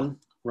version 1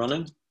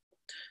 running.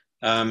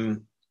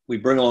 We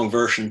bring along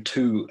version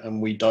 2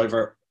 and we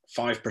divert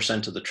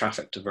 5% of the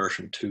traffic to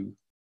version 2.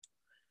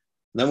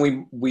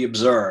 Then we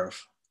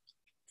observe.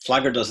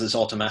 Flagger does this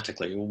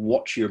automatically. It'll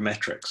watch your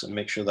metrics and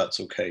make sure that's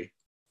okay.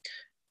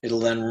 It'll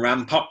then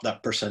ramp up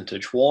that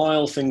percentage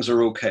while things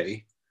are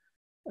okay.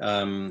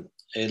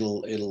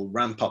 It'll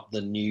ramp up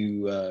the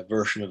new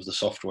version of the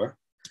software.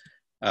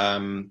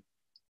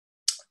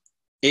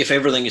 If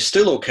everything is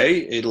still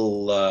okay,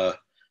 it'll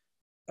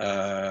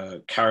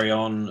carry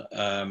on,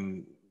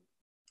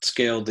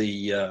 scale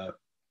the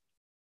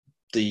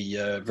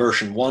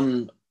version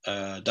 1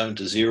 down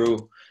to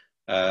 0,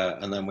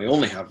 and then we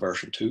only have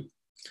version 2.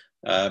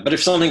 But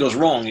if something goes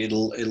wrong,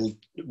 it'll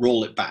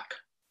roll it back.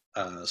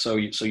 So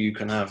you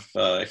can have,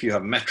 if you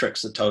have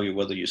metrics that tell you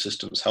whether your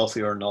system is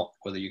healthy or not,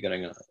 whether you're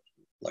getting a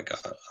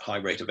high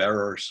rate of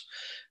errors.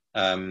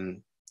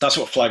 That's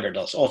what Flagger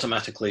does,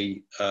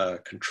 automatically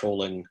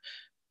controlling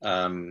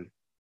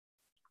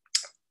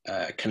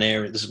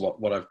canary. This is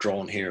what I've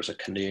drawn here as a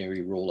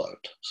canary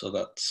rollout. So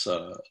that's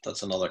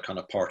another kind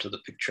of part of the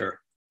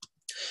picture.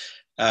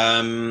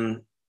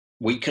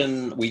 We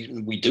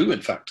do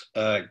in fact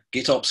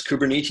GitOps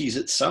Kubernetes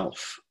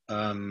itself.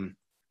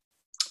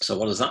 So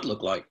what does that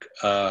look like?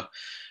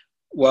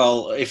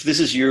 Well, if this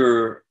is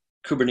your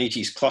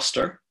Kubernetes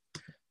cluster,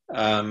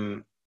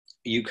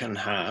 you can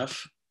have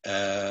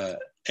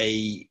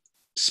a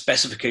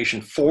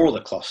specification for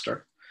the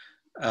cluster,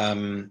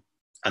 and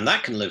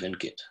that can live in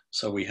Git.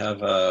 So we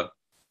have a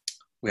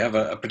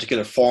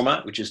particular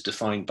format which is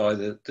defined by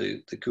the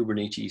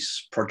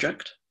Kubernetes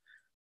project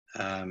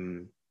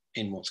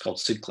in what's called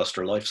SID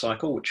cluster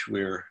lifecycle, which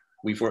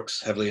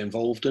Weaveworks heavily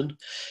involved in.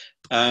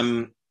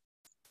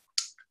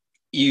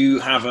 You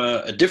have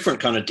a different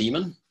kind of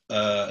daemon,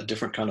 a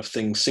different kind of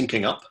thing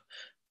syncing up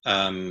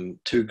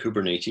to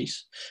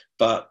Kubernetes,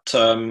 but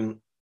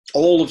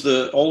all of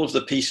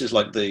the pieces,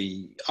 like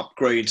the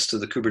upgrades to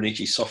the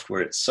Kubernetes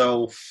software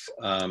itself,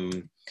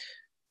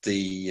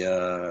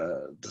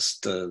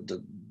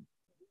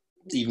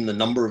 even the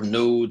number of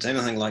nodes,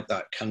 anything like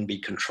that can be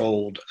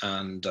controlled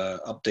and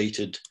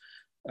updated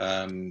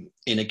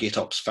in a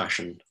GitOps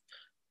fashion.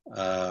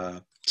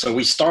 So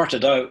we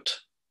started out.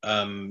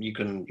 You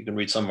can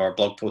read some of our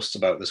blog posts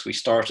about this. We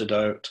started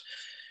out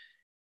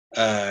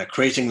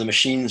creating the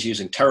machines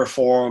using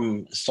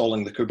Terraform,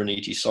 installing the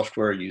Kubernetes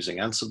software using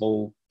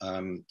Ansible,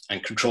 and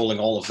controlling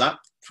all of that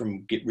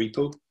from Git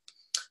repo.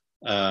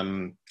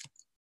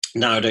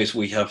 Nowadays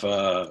we have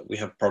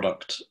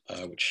product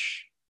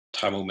which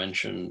Tamo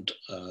mentioned,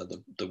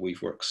 the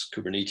Weaveworks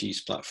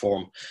Kubernetes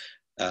platform,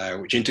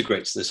 which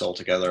integrates this all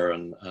together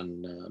and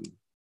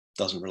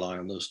doesn't rely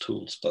on those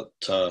tools. But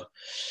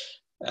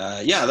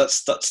yeah,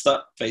 that's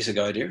that basic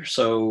idea.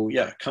 So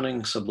yeah,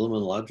 cunning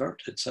subliminal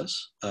advert, it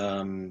says.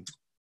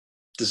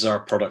 This is our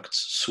product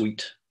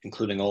suite,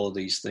 including all of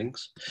these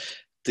things.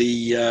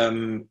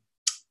 The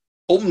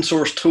open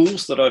source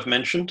tools that I've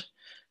mentioned,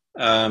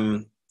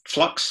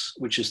 Flux,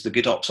 which is the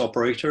GitOps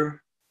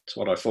operator. It's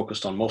what I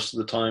focused on most of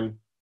the time.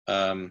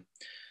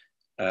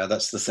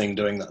 That's the thing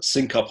doing that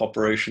sync up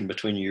operation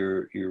between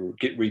your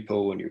Git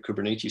repo and your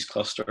Kubernetes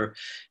cluster.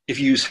 If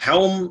you use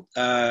Helm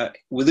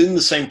within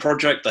the same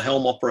project, the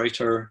Helm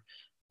operator,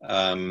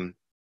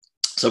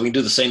 so we can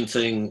do the same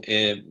thing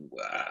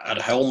at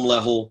a Helm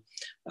level.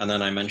 And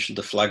then I mentioned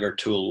the Flagger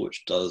tool,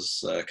 which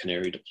does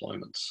canary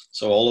deployments.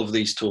 So all of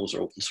these tools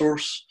are open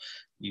source.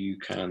 You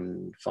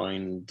can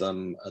find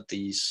them at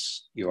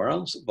these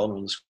URLs at the bottom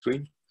of the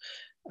screen.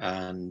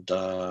 And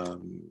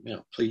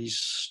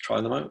please try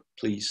them out.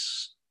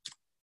 Please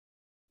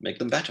make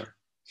them better.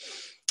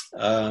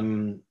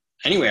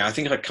 Anyway, I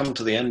think I've come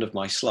to the end of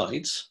my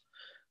slides.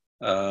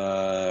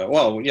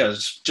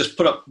 Just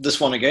put up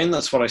this one again.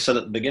 That's what I said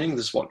at the beginning.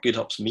 This is what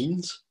GitOps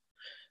means.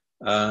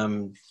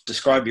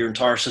 Describe your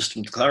entire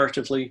system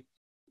declaratively,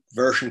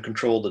 version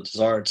control the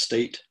desired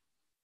state,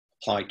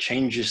 apply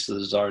changes to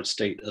the desired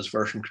state as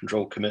version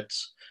control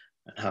commits,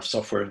 and have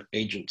software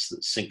agents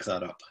that sync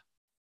that up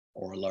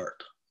or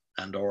alert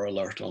on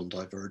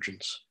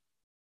divergence.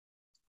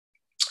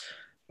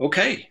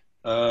 Okay,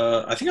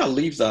 I think I'll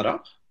leave that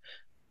up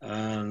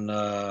and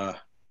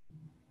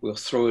we'll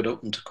throw it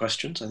open to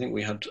questions. I think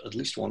we had at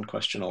least one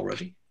question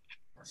already.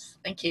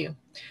 Thank you.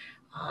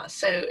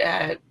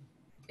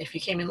 If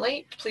you came in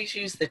late, please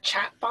use the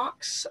chat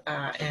box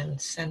and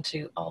send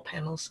to all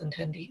panelists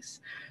attendees.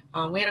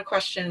 We had a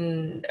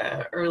question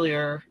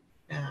earlier.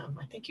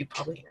 I think you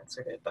probably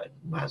answered it, but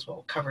might as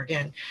well cover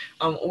again.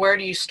 Where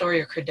do you store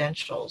your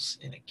credentials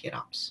in a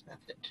GitOps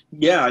method?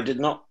 Yeah, I did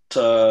not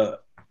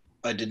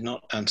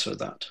answer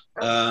that.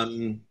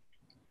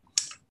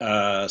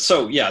 Okay.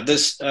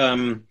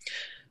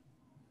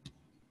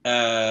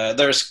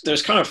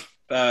 There's kind of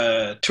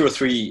 2 or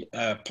 3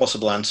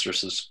 possible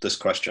answers to this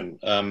question.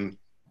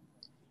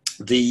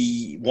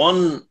 The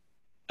one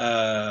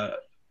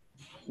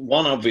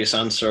obvious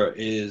answer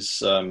is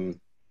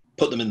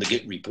put them in the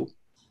Git repo.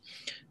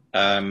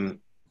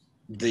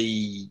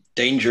 The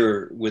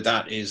danger with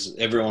that is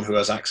everyone who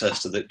has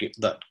access to that Git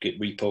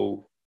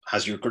repo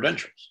has your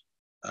credentials.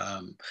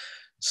 That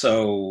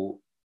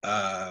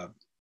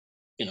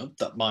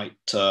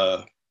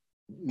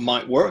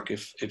might work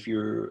if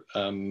you're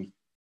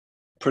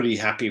pretty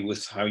happy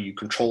with how you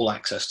control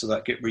access to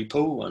that Git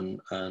repo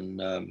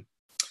and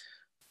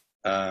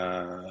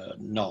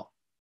not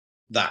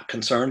that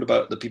concerned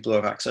about the people who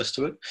have access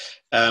to it.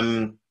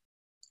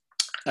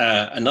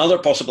 Another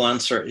possible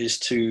answer is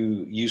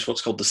to use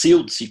what's called the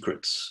sealed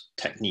secrets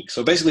technique.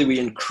 So basically we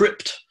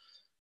encrypt,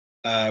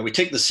 we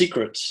take the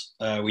secrets,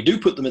 we do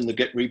put them in the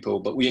Git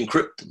repo, but we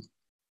encrypt them.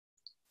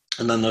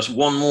 And then there's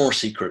one more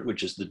secret,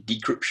 which is the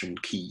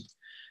decryption key.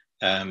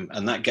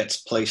 And that gets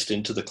placed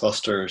into the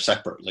cluster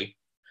separately.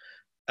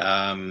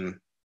 And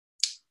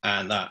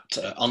that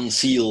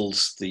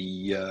unseals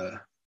the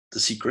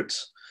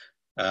secrets.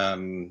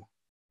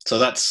 So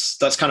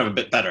that's kind of a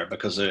bit better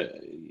because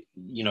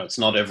it's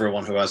not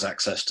everyone who has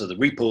access to the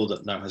repo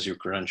that now has your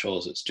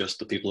credentials. It's just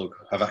the people who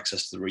have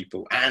access to the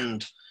repo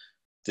and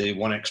the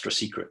one extra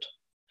secret.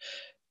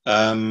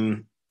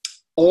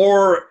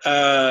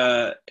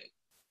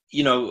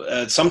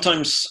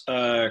 Sometimes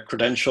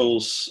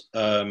credentials.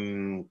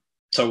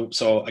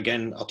 So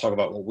again, I'll talk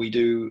about what we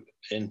do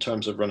in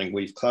terms of running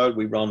Weave Cloud.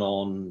 We run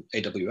on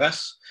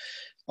AWS.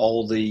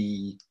 All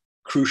the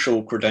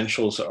crucial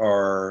credentials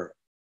are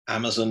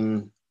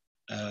Amazon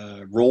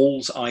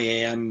roles,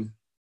 IAM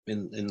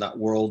in that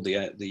world,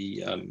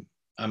 the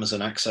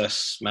Amazon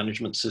Access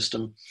Management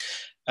System.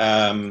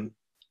 So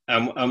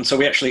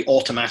we actually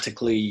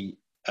automatically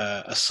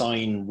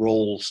assign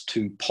roles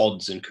to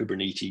pods in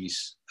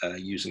Kubernetes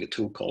using a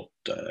tool called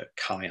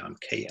KIAM,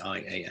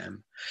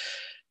 K-I-A-M.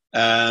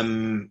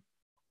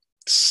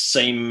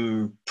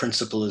 Same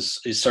principle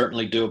is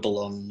certainly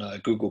doable on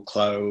Google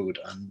Cloud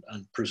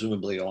and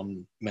presumably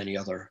on many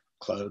other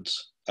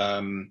clouds.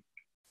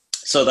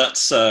 So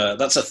that's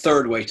a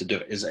third way to do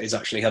it, is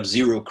actually have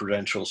 0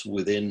 credentials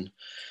within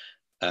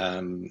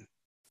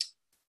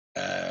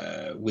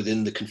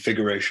the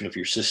configuration of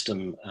your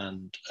system,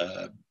 and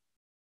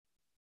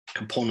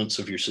components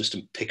of your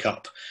system pick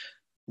up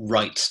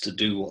rights to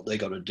do what they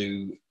got to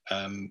do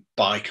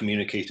by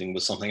communicating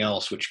with something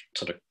else, which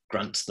sort of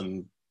grants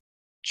them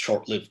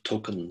short-lived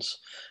tokens.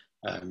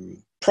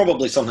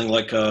 Probably something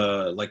like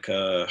a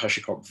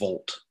HashiCorp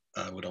Vault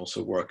would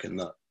also work in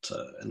that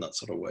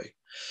sort of way.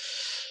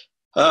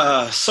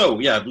 So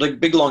yeah,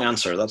 big long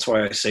answer. That's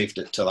why I saved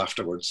it till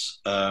afterwards.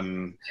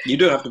 You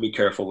do have to be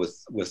careful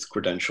with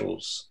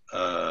credentials,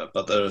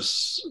 but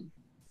there's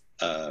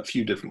a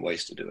few different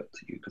ways to do it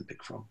that you can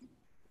pick from.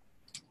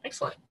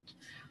 Excellent.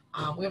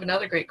 We have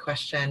another great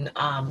question.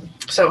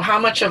 So how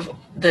much of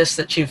this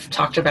that you've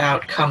talked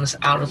about comes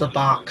out of the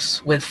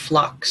box with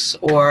Flux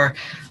or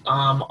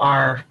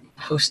our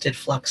hosted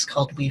Flux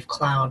called Weave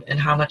Cloud, and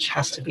how much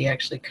has to be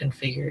actually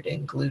configured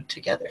and glued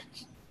together?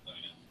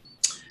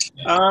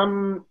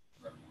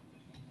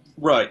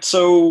 Right.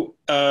 So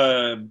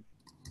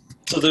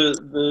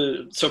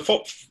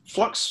what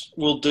Flux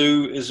will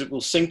do is it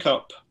will sync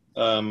up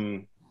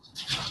from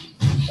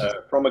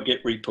a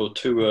Git repo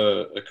to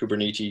a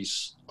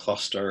Kubernetes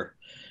cluster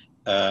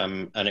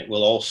and it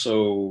will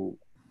also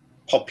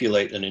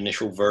populate an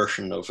initial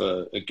version of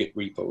a Git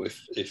repo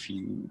if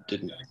you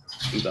didn't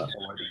do that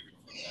already.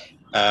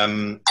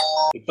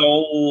 It's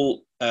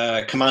all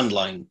command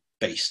line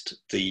based,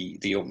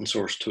 the open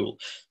source tool.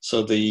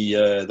 So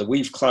the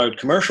Weave Cloud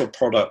commercial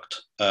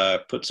product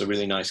puts a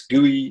really nice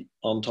GUI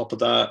on top of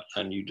that,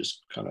 and you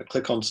just kind of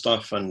click on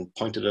stuff and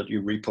point it at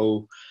your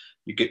repo,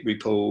 your Git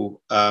repo.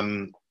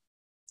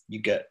 You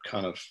get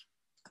kind of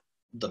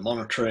the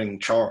monitoring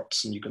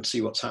charts, and you can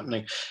see what's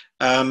happening.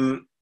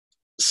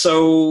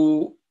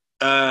 So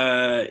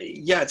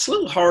yeah, it's a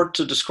little hard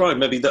to describe.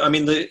 Maybe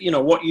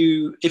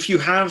if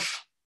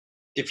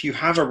you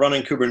have a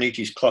running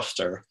Kubernetes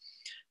cluster,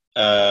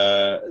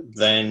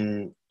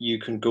 then you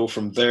can go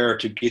from there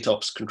to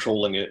GitOps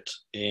controlling it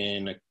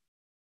in a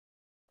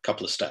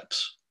couple of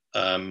steps,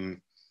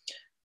 and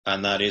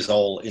that is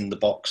all in the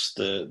box.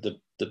 The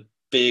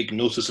big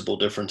noticeable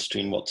difference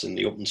between what's in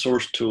the open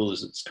source tool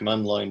is it's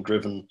command line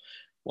driven.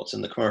 What's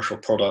in the commercial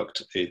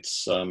product,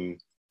 it's got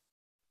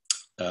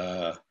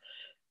a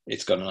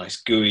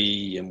nice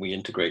GUI, and we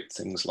integrate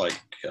things like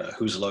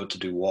who's allowed to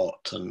do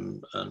what,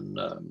 and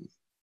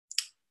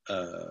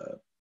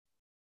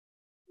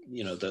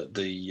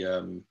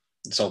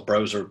it's all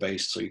browser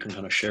based, so you can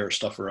kind of share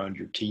stuff around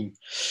your team.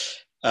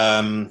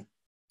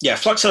 Yeah,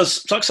 Flux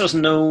has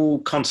no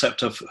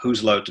concept of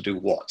who's allowed to do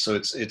what, so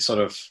it's sort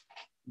of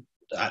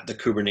at the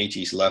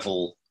Kubernetes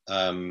level.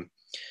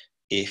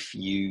 If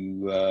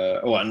you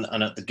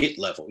and at the Git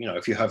level,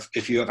 if you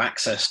have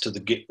access to the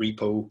Git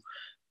repo,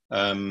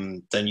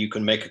 then you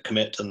can make a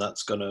commit, and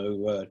that's going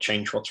to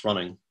change what's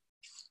running.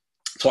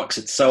 Flux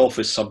itself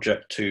is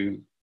subject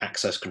to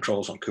access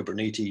controls on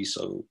Kubernetes.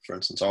 So, for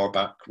instance,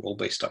 RBAC,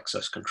 role-based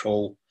access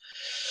control.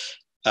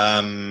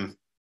 Yeah,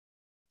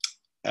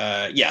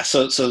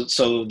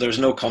 so there's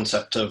no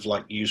concept of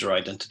like user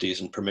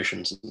identities and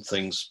permissions and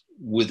things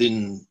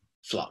within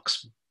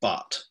Flux,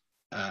 but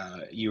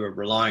you are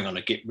relying on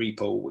a Git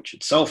repo, which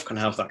itself can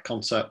have that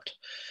concept,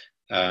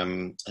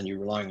 and you're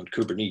relying on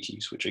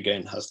Kubernetes, which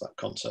again has that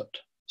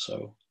concept.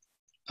 So,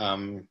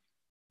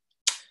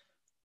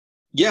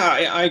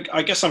 yeah,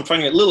 I guess I'm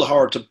finding it a little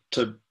hard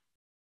to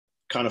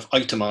kind of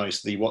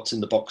itemize the what's in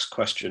the box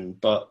question,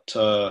 but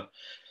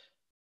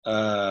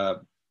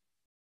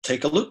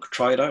take a look,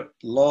 try it out.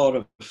 A lot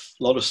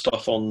of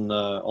stuff on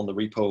the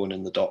repo and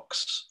in the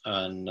docs,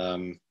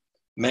 and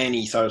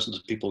many thousands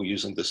of people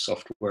using this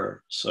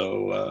software.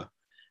 So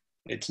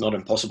it's not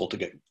impossible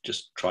to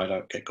just try it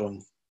out, get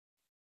going.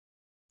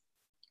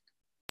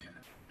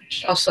 I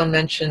should also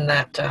mention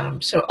that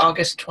so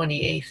August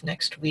 28th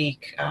next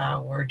week,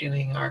 we're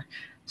doing our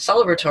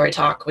celebratory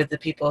talk with the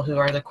people who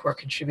are the core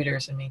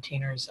contributors and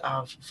maintainers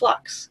of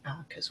Flux,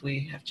 because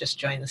we have just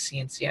joined the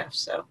CNCF.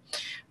 So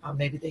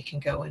maybe they can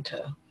go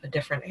into a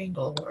different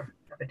angle or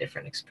have a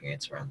different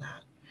experience around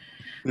that.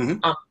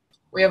 Mm-hmm.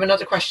 We have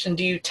another question.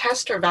 Do you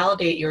test or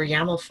validate your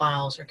YAML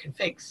files or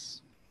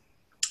configs?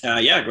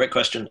 Yeah, great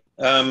question.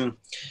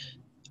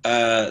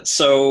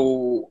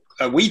 So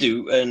we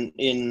do in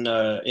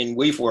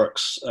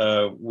Weaveworks.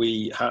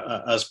 We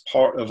as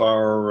part of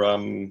our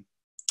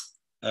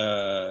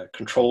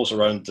controls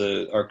around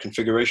our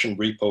configuration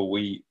repo,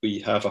 we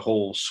have a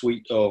whole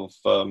suite of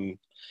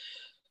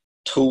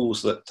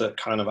tools that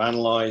kind of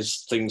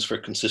analyze things for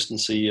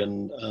consistency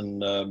and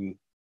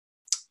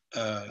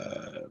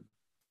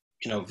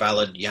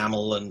valid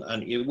YAML,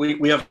 and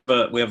we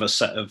have a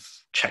set of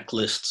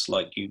checklists,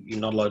 like you're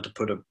not allowed to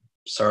put a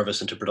service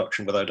into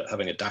production without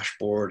having a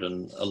dashboard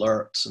and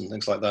alerts and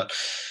things like that.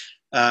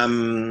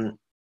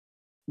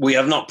 We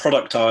have not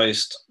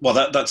productized. Well,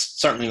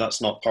 that's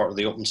not part of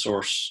the open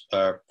source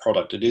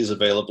product. It is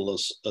available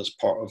as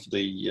part of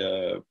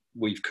the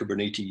Weave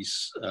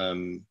Kubernetes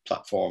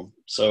platform.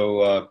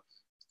 So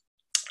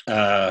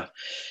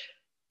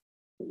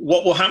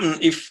what will happen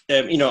if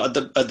at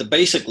the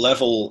basic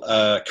level,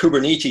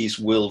 Kubernetes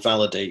will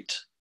validate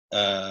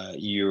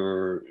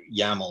your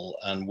YAML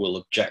and will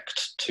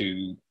object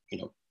to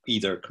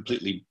either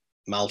completely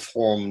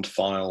malformed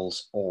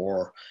files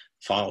or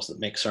files that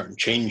make certain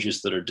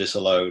changes that are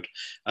disallowed,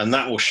 and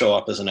that will show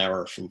up as an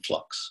error from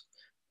Flux.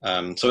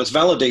 So it's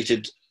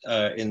validated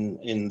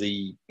in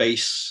the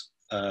base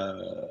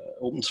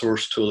open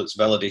source tool. It's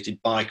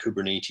validated by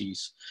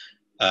Kubernetes.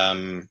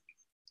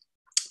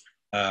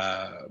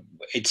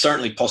 It's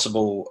certainly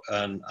possible,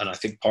 and I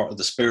think part of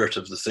the spirit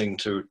of the thing,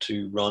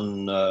 to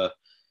run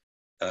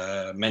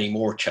many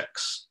more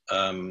checks,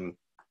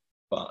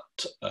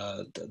 but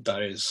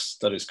that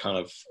is kind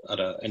of at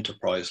an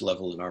enterprise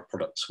level in our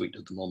product suite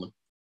at the moment.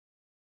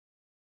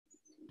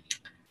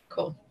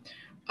 Cool.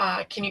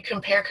 Can you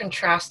compare,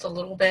 contrast a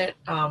little bit,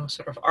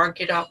 sort of our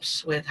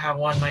GitOps with how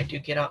one might do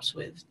GitOps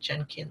with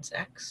Jenkins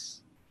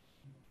X?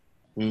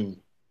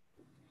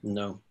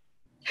 No.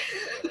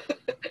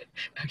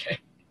 Okay.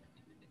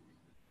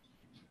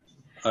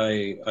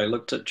 I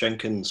looked at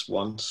Jenkins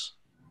once,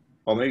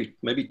 or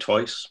maybe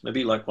twice,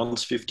 maybe like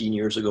once 15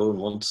 years ago and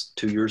once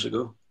 2 years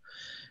ago.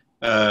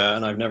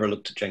 And I've never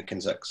looked at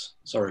Jenkins X.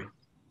 Sorry.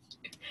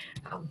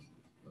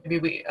 Maybe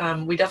we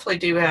definitely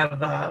do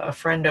have a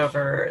friend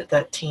over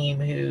that team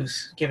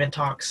who's given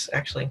talks,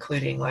 actually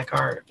including like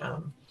our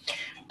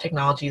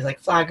technologies like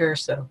Flagger.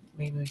 So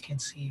maybe we can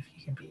see if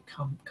you can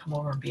come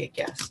over and be a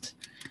guest.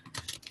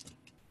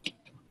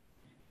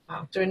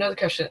 So another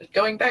question,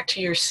 going back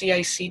to your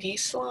CI/CD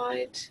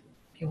slide,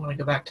 if you want to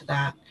go back to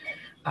that,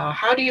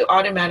 how do you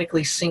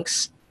automatically sync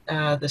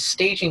the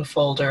staging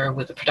folder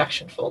with the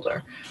production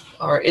folder,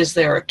 or is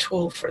there a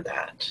tool for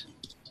that?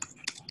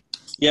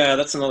 Yeah,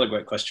 that's another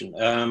great question.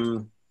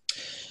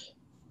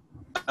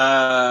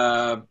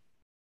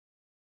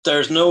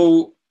 There's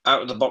no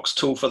out-of-the-box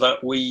tool for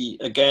that. We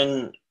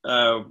again,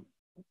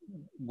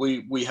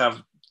 we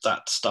have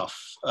that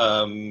stuff.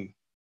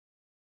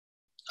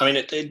 I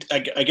mean,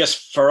 I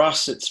guess for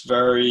us, it's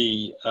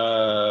very,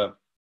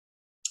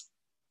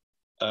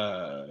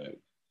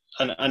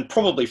 and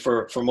probably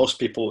for most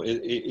people,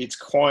 it's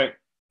quite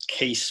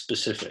case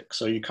specific.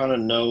 So you kind of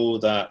know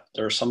that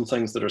there are some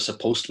things that are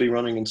supposed to be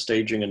running in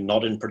staging and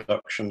not in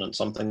production, and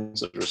some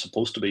things that are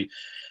supposed to be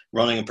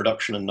running in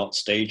production and not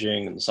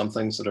staging, and some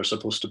things that are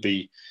supposed to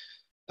be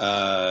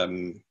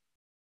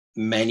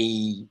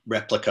many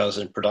replicas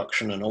in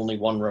production and only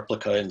one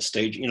replica in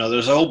staging. You know,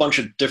 there's a whole bunch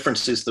of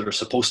differences that are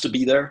supposed to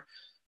be there.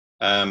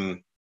 So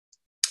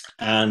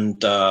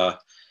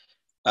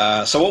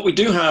what we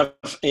do have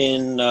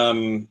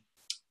in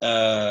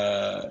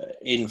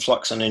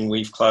Flux and in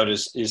Weave Cloud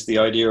is the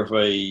idea of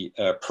a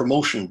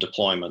promotion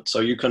deployment.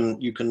 So you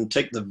can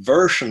take the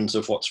versions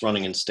of what's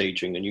running in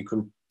staging, and you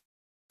can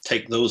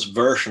take those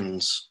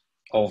versions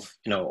of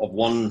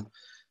one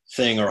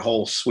thing or a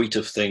whole suite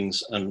of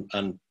things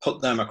and put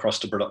them across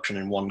to production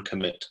in one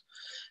commit.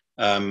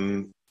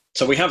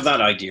 So we have that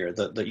idea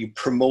that you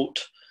promote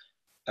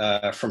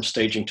from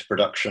staging to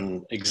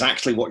production.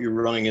 Exactly what you're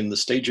running in the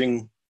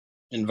staging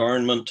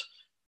environment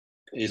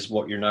is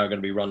what you're now going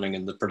to be running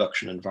in the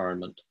production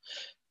environment.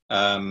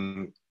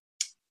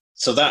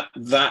 So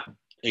that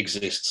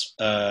exists.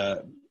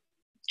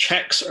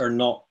 Checks are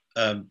not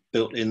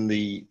built in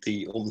the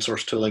open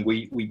source tooling.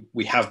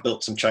 We have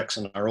built some checks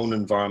in our own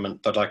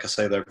environment, but like I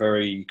say, they're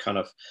very kind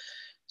of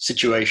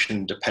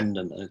situation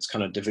dependent, and it's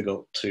kind of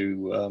difficult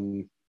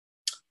to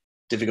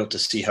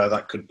see how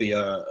that could be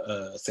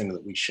a thing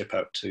that we ship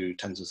out to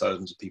tens of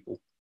thousands of people.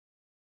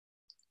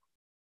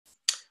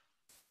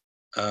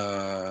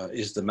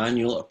 Is the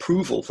manual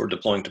approval for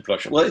deploying to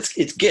production? Well,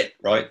 it's Git,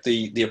 right?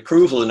 The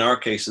approval in our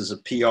case is a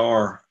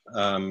PR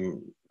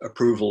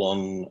approval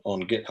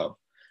on GitHub.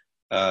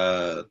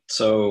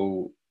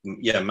 So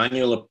yeah,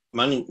 manual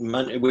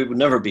we would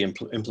never be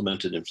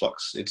implemented in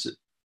Flux. It's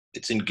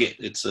in Git.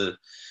 It's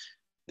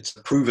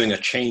approving a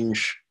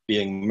change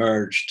being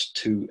merged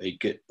to a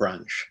Git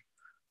branch,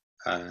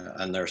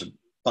 and there's a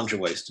bunch of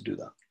ways to do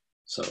that.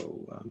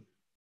 So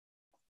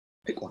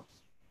pick one.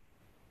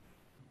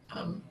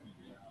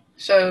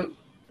 So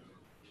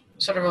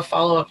sort of a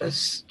follow-up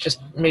is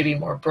just maybe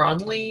more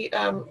broadly,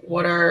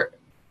 what are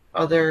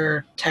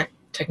other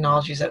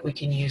technologies that we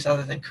can use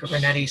other than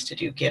Kubernetes to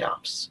do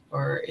GitOps,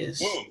 or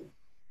is?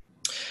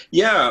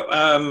 Yeah,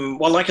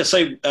 well, like I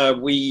say,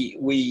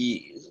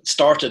 we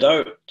started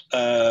out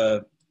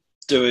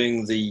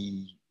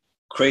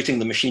creating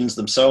the machines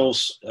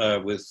themselves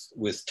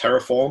with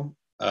Terraform.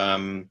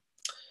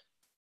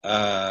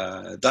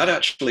 That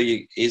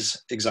actually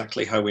is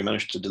exactly how we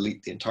managed to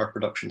delete the entire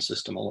production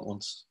system all at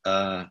once.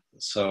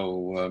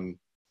 So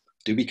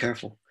do be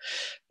careful.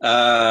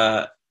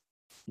 So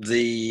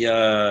the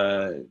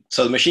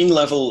machine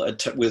level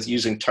with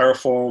using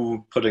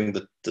Terraform, putting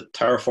the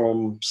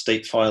Terraform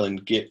state file in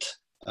Git,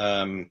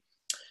 or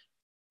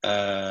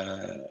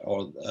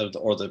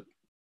the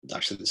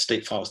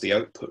state file is the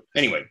output.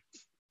 Anyway,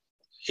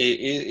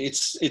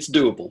 it's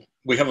doable.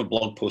 We have a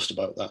blog post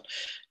about that.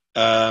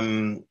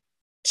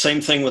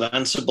 Same thing with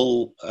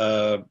Ansible.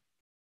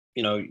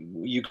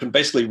 You can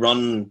basically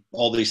run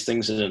all these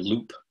things in a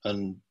loop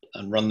and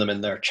run them in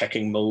their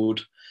checking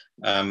mode.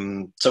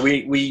 So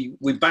we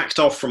backed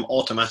off from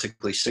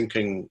automatically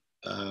syncing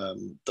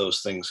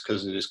those things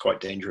because it is quite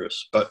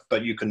dangerous. But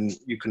you can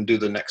do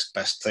the next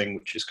best thing,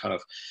 which is kind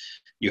of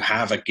you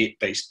have a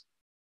Git-based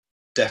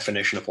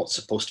definition of what's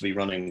supposed to be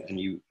running, and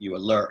you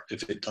alert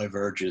if it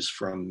diverges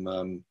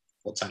from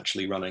what's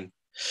actually running.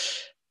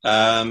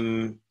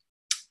 So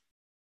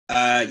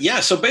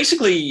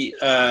basically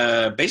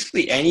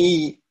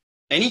any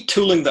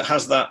tooling that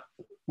has that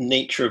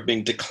nature of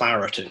being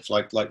declarative,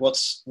 like what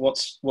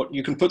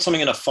you can put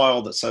something in a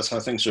file that says how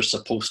things are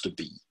supposed to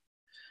be,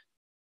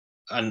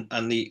 and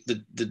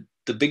the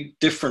big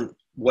different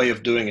way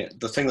of doing it,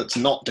 the thing that's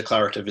not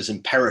declarative is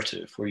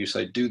imperative, where you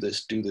say do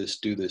this, do this,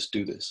 do this,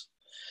 do this.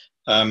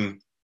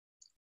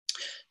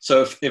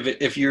 So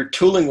if your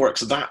tooling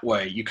works that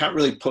way, you can't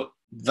really put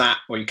that,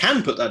 or you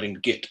can put that in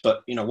Git,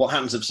 but what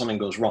happens if something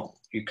goes wrong?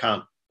 You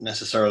can't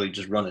necessarily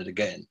just run it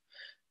again.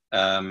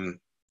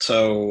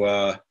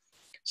 So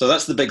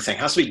that's the big thing.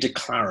 It has to be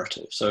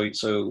declarative.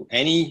 So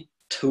any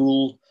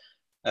tool,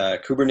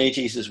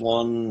 Kubernetes is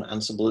one,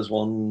 Ansible is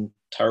one,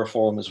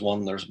 Terraform is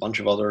one. There's a bunch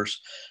of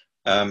others.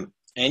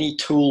 any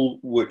tool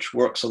which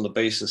works on the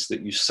basis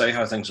that you say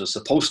how things are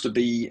supposed to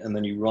be, and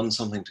then you run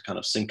something to kind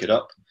of sync it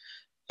up,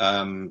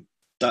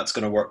 that's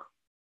going to work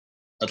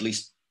at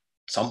least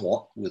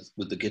somewhat with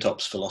the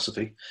GitOps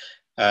philosophy.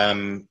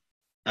 And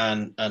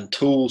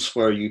tools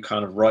where you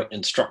kind of write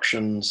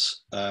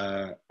instructions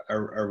are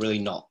really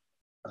not,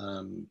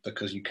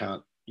 because you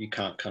can't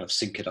kind of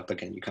sync it up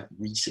again. You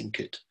can't resync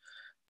it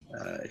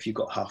if you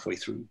got halfway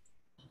through.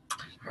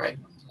 All right,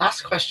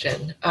 last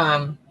question.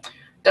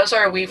 Does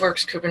our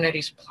Weaveworks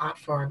Kubernetes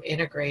platform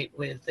integrate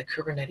with the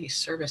Kubernetes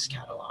service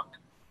catalog?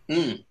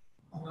 I'm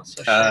not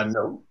so sure.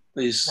 No,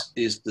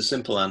 is the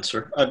simple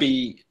answer. I'd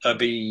be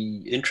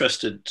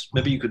interested.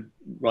 Maybe you could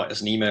write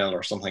us an email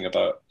or something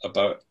about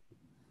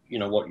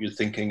what your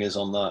thinking is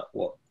on that.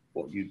 What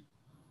you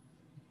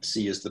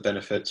see as the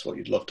benefits. What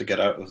you'd love to get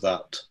out of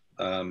that.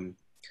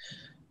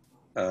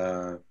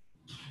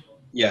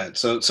 Yeah.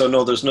 So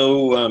no, there's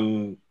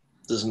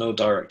no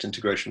direct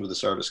integration with the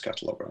service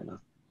catalog right now.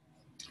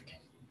 Okay.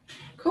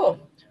 Cool.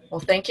 Well,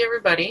 thank you,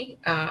 everybody.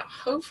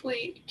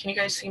 Hopefully, can you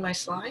guys see my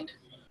slide?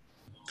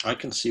 I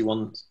can see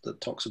one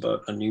that talks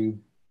about a new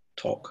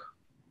talk.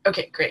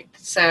 Okay, great.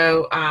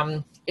 So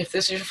if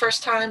this is your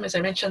first time, as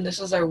I mentioned, this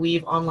is our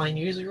Weave online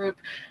user group.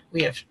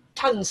 We have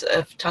tons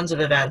of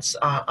events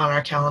on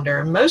our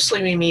calendar.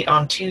 Mostly we meet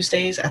on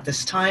Tuesdays at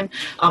this time,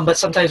 but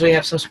sometimes we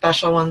have some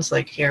special ones.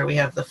 Like here we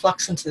have the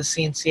Flux into the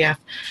CNCF.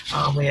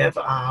 We have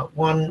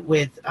one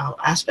with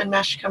Aspen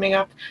Mesh coming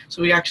up.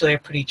 So we actually are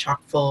pretty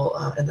chock full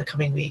in the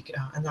coming week.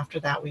 And after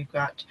that, we've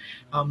got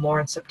more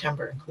in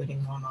September,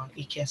 including one on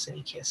EKS and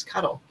EKS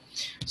Cuddle.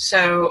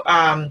 So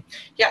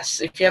yes,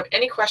 if you have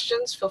any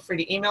questions, feel free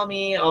to email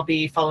me. I'll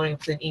be following up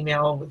with an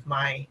email with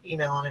my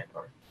email on it,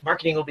 or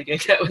marketing will be doing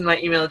that with my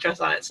email address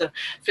on it. So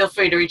feel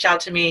free to reach out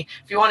to me.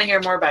 If you want to hear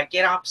more about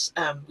GitOps,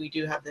 we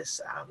do have this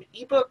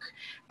ebook.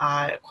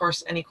 Of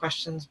course, any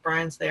questions,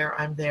 Brian's there,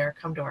 I'm there.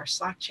 Come to our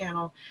Slack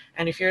channel.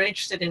 And if you're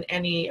interested in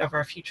any of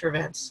our future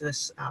events,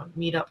 this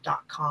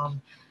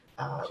meetup.com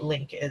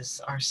link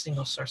is our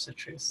single source of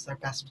truth. It's our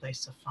best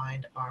place to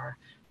find our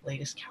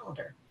latest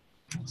calendar.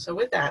 So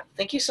with that,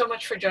 thank you so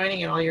much for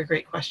joining and all your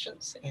great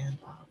questions. And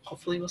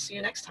hopefully we'll see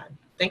you next time.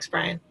 Thanks,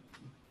 Brian.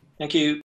 Thank you.